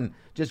my run,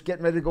 just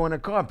getting ready to go in the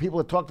car.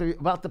 People are talking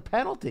about the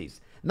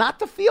penalties, not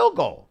the field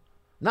goal,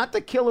 not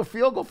the killer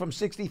field goal from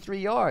 63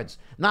 yards,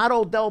 not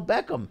Odell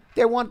Beckham.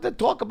 They want to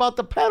talk about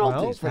the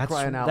penalties for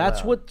crying out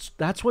loud.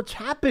 That's what's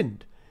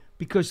happened,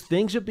 because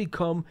things have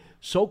become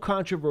so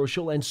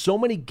controversial and so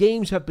many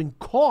games have been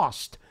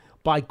cost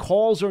by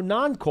calls or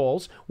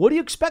non-calls. What do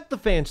you expect the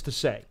fans to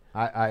say?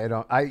 I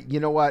don't. You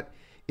know what?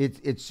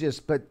 It's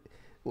just, but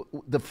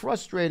the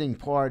frustrating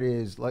part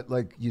is,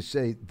 like you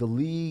say, the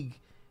league.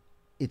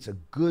 It's a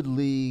good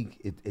league.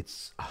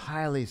 It's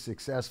highly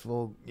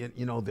successful.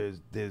 You know,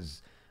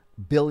 there's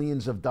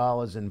billions of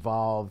dollars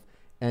involved,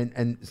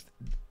 and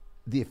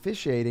the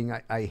officiating.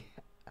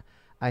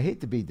 I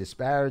hate to be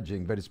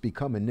disparaging, but it's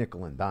become a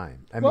nickel and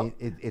dime. I mean,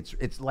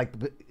 it's like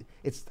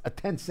it's a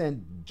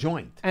 10-cent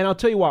joint. And I'll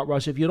tell you what,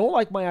 Russ, if you don't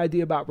like my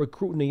idea about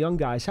recruiting the young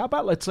guys, how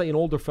about, let's say, an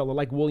older fella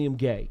like William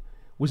Gay,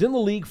 was in the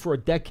league for a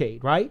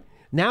decade, right?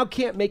 Now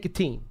can't make a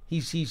team.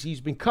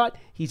 He's been cut.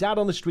 He's out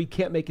on the street,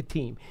 can't make a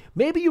team.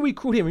 Maybe you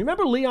recruit him.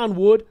 Remember Leon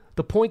Wood,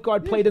 the point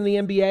guard, played in the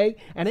NBA?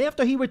 And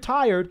after he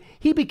retired,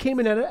 he became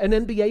an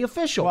NBA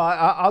official. Well,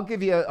 I'll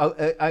give you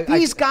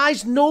These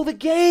guys know the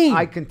game.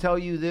 I can tell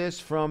you this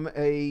from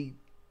a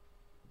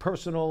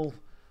personal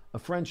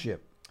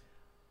friendship.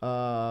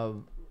 I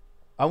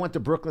went to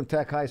Brooklyn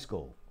Tech High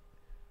School.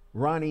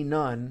 Ronnie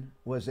Nunn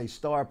was a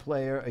star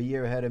player a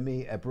year ahead of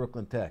me at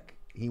Brooklyn Tech.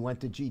 He went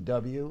to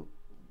GW,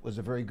 was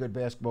a very good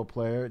basketball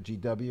player at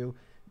GW,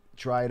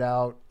 tried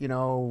out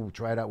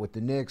with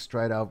the Knicks,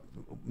 tried out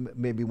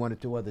maybe one or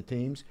two other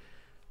teams.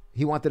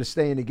 He wanted to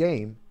stay in the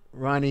game.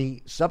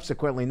 Ronnie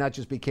subsequently not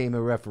just became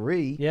a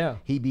referee,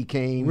 he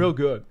became real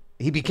good.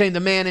 He became the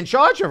man in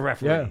charge of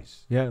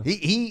referees. Yeah.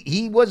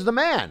 He was the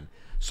man.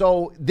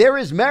 So there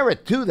is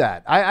merit to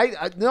that.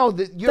 I know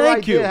that your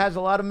idea has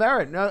a lot of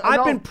merit.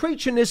 I've been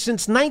preaching this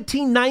since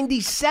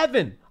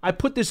 1997. I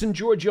put this in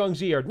George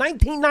Young's ear.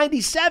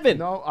 1997.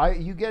 No,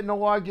 you get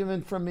no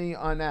argument from me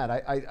on that.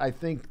 I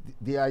think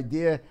the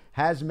idea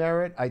has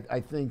merit. I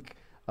think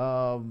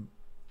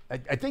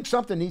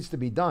something needs to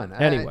be done.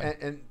 Anyway,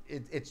 and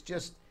it's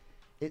just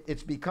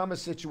it's become a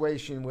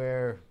situation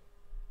where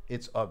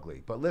it's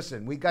ugly. But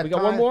listen, we got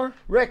one more?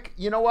 Rick,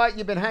 you know what?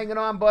 You've been hanging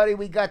on, buddy.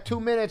 We got 2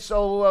 minutes,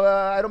 so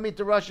I don't mean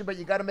to rush you, but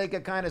you got to make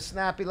it kind of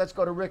snappy. Let's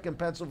go to Rick in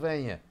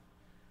Pennsylvania.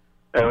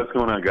 Hey, what's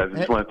going on, guys? I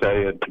just want to tell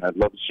you, I'd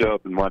love the show.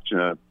 I've been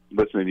watching,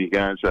 listening to you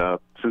guys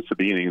since the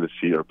beginning of the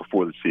season, or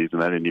before the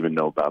season. I didn't even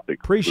know about the.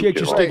 Appreciate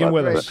you sticking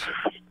with us.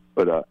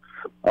 But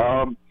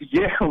well,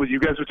 you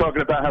guys were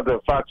talking about how the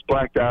Fox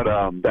blacked out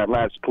that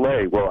last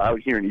play. Well, out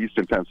here in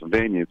Eastern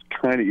Pennsylvania, it's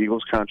kind of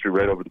Eagles country,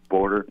 right over the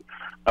border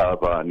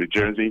of New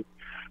Jersey.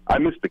 I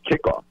missed the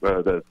kickoff,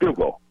 the field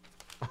goal.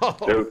 Oh.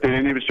 They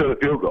didn't even show the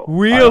field goal.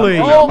 Really?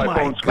 Oh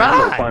my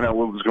God! To find out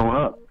what was going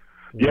on.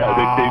 Yeah,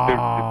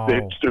 wow.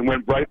 They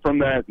went right from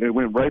that. They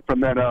went right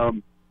from that.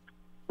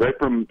 Right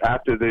from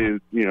after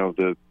the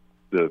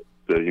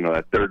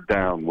that third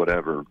down,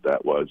 whatever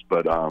that was.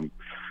 But and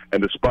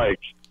the spike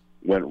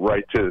went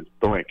right to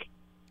the link.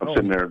 I'm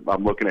sitting there.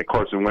 I'm looking at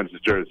Carson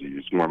Wentz's jersey.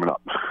 He's warming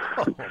up.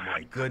 Oh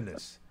my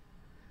goodness.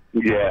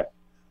 Yeah.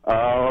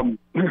 And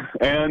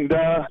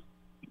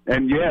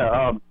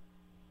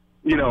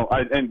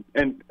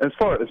as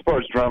far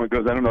as drama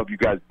goes, I don't know if you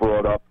guys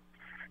brought up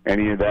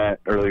any of that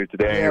earlier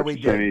today. Yeah, we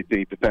did.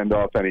 Anything to fend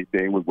off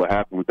anything with what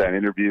happened with that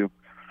interview.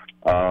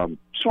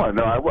 Just want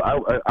to know,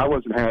 I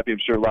wasn't happy. I'm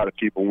sure a lot of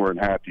people weren't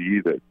happy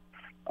either.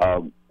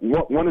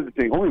 One of the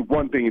things, only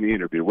one thing in the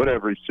interview,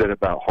 whatever he said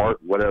about Hart,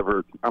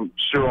 whatever, I'm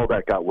sure all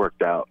that got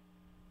worked out.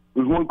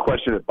 There was one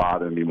question that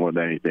bothered me more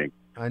than anything.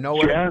 I know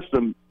what. She asked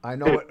him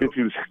if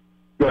he was.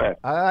 Go ahead.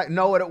 I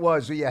know what it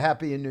was. Were you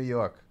happy in New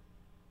York?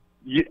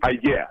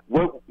 Yeah.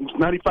 Well,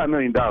 $95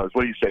 million. What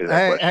do you say to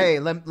that question? Hey,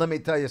 let me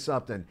tell you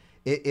something.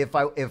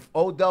 If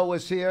Odell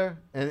was here,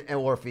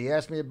 or if he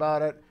asked me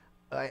about it,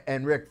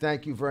 and Rick,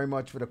 thank you very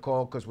much for the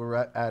call because we're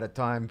out of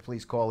time.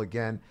 Please call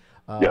again.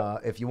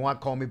 If you want,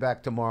 call me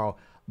back tomorrow.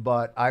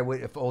 But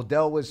if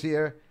Odell was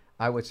here,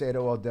 I would say to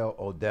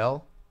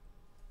Odell,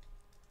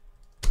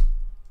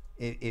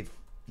 if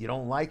you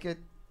don't like it,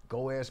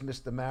 go ask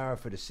Mr. Mara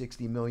for the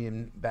 $60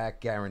 million back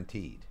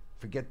guaranteed.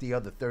 Forget the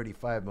other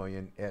 $35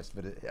 million. Ask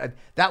for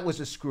that was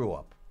a screw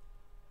up,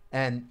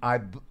 and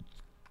I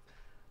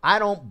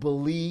don't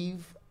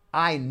believe.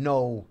 I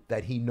know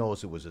that he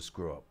knows it was a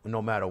screw up.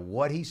 No matter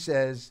what he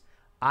says,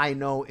 I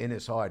know in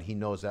his heart he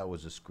knows that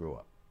was a screw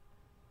up.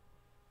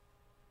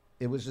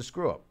 It was a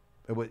screw up.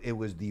 It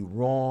was the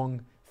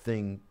wrong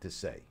thing to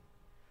say.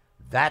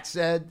 That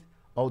said,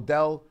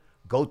 Odell,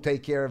 go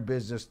take care of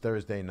business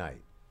Thursday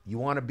night. You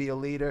want to be a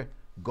leader?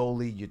 Go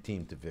lead your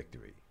team to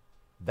victory.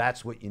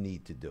 That's what you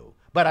need to do.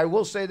 But I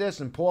will say this,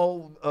 and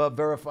Paul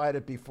verified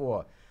it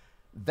before.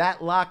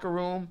 That locker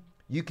room,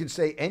 you can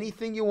say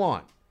anything you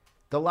want.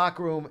 The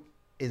locker room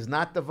is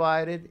not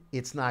divided.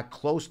 It's not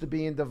close to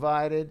being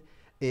divided.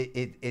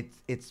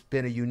 It's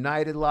been a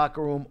united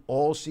locker room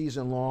all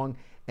season long.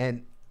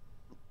 And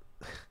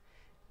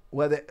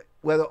whether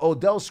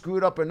Odell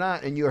screwed up or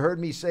not, and you heard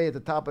me say at the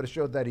top of the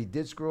show that he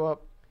did screw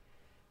up,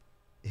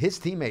 his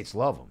teammates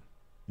love him.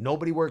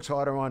 Nobody works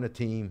harder on a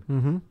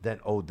team than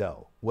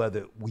Odell.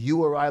 Whether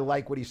you or I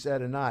like what he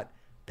said or not,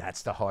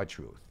 that's the hard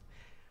truth.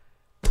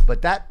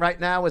 But that right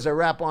now is a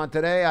wrap on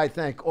today. I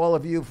thank all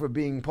of you for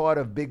being part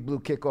of Big Blue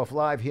Kickoff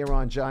Live here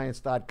on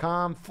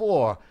Giants.com.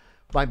 For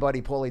my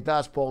buddy Paulie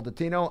Das, Paul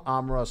Dottino,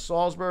 I'm Russ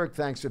Salzberg.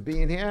 Thanks for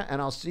being here,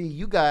 and I'll see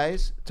you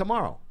guys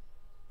tomorrow.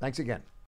 Thanks again.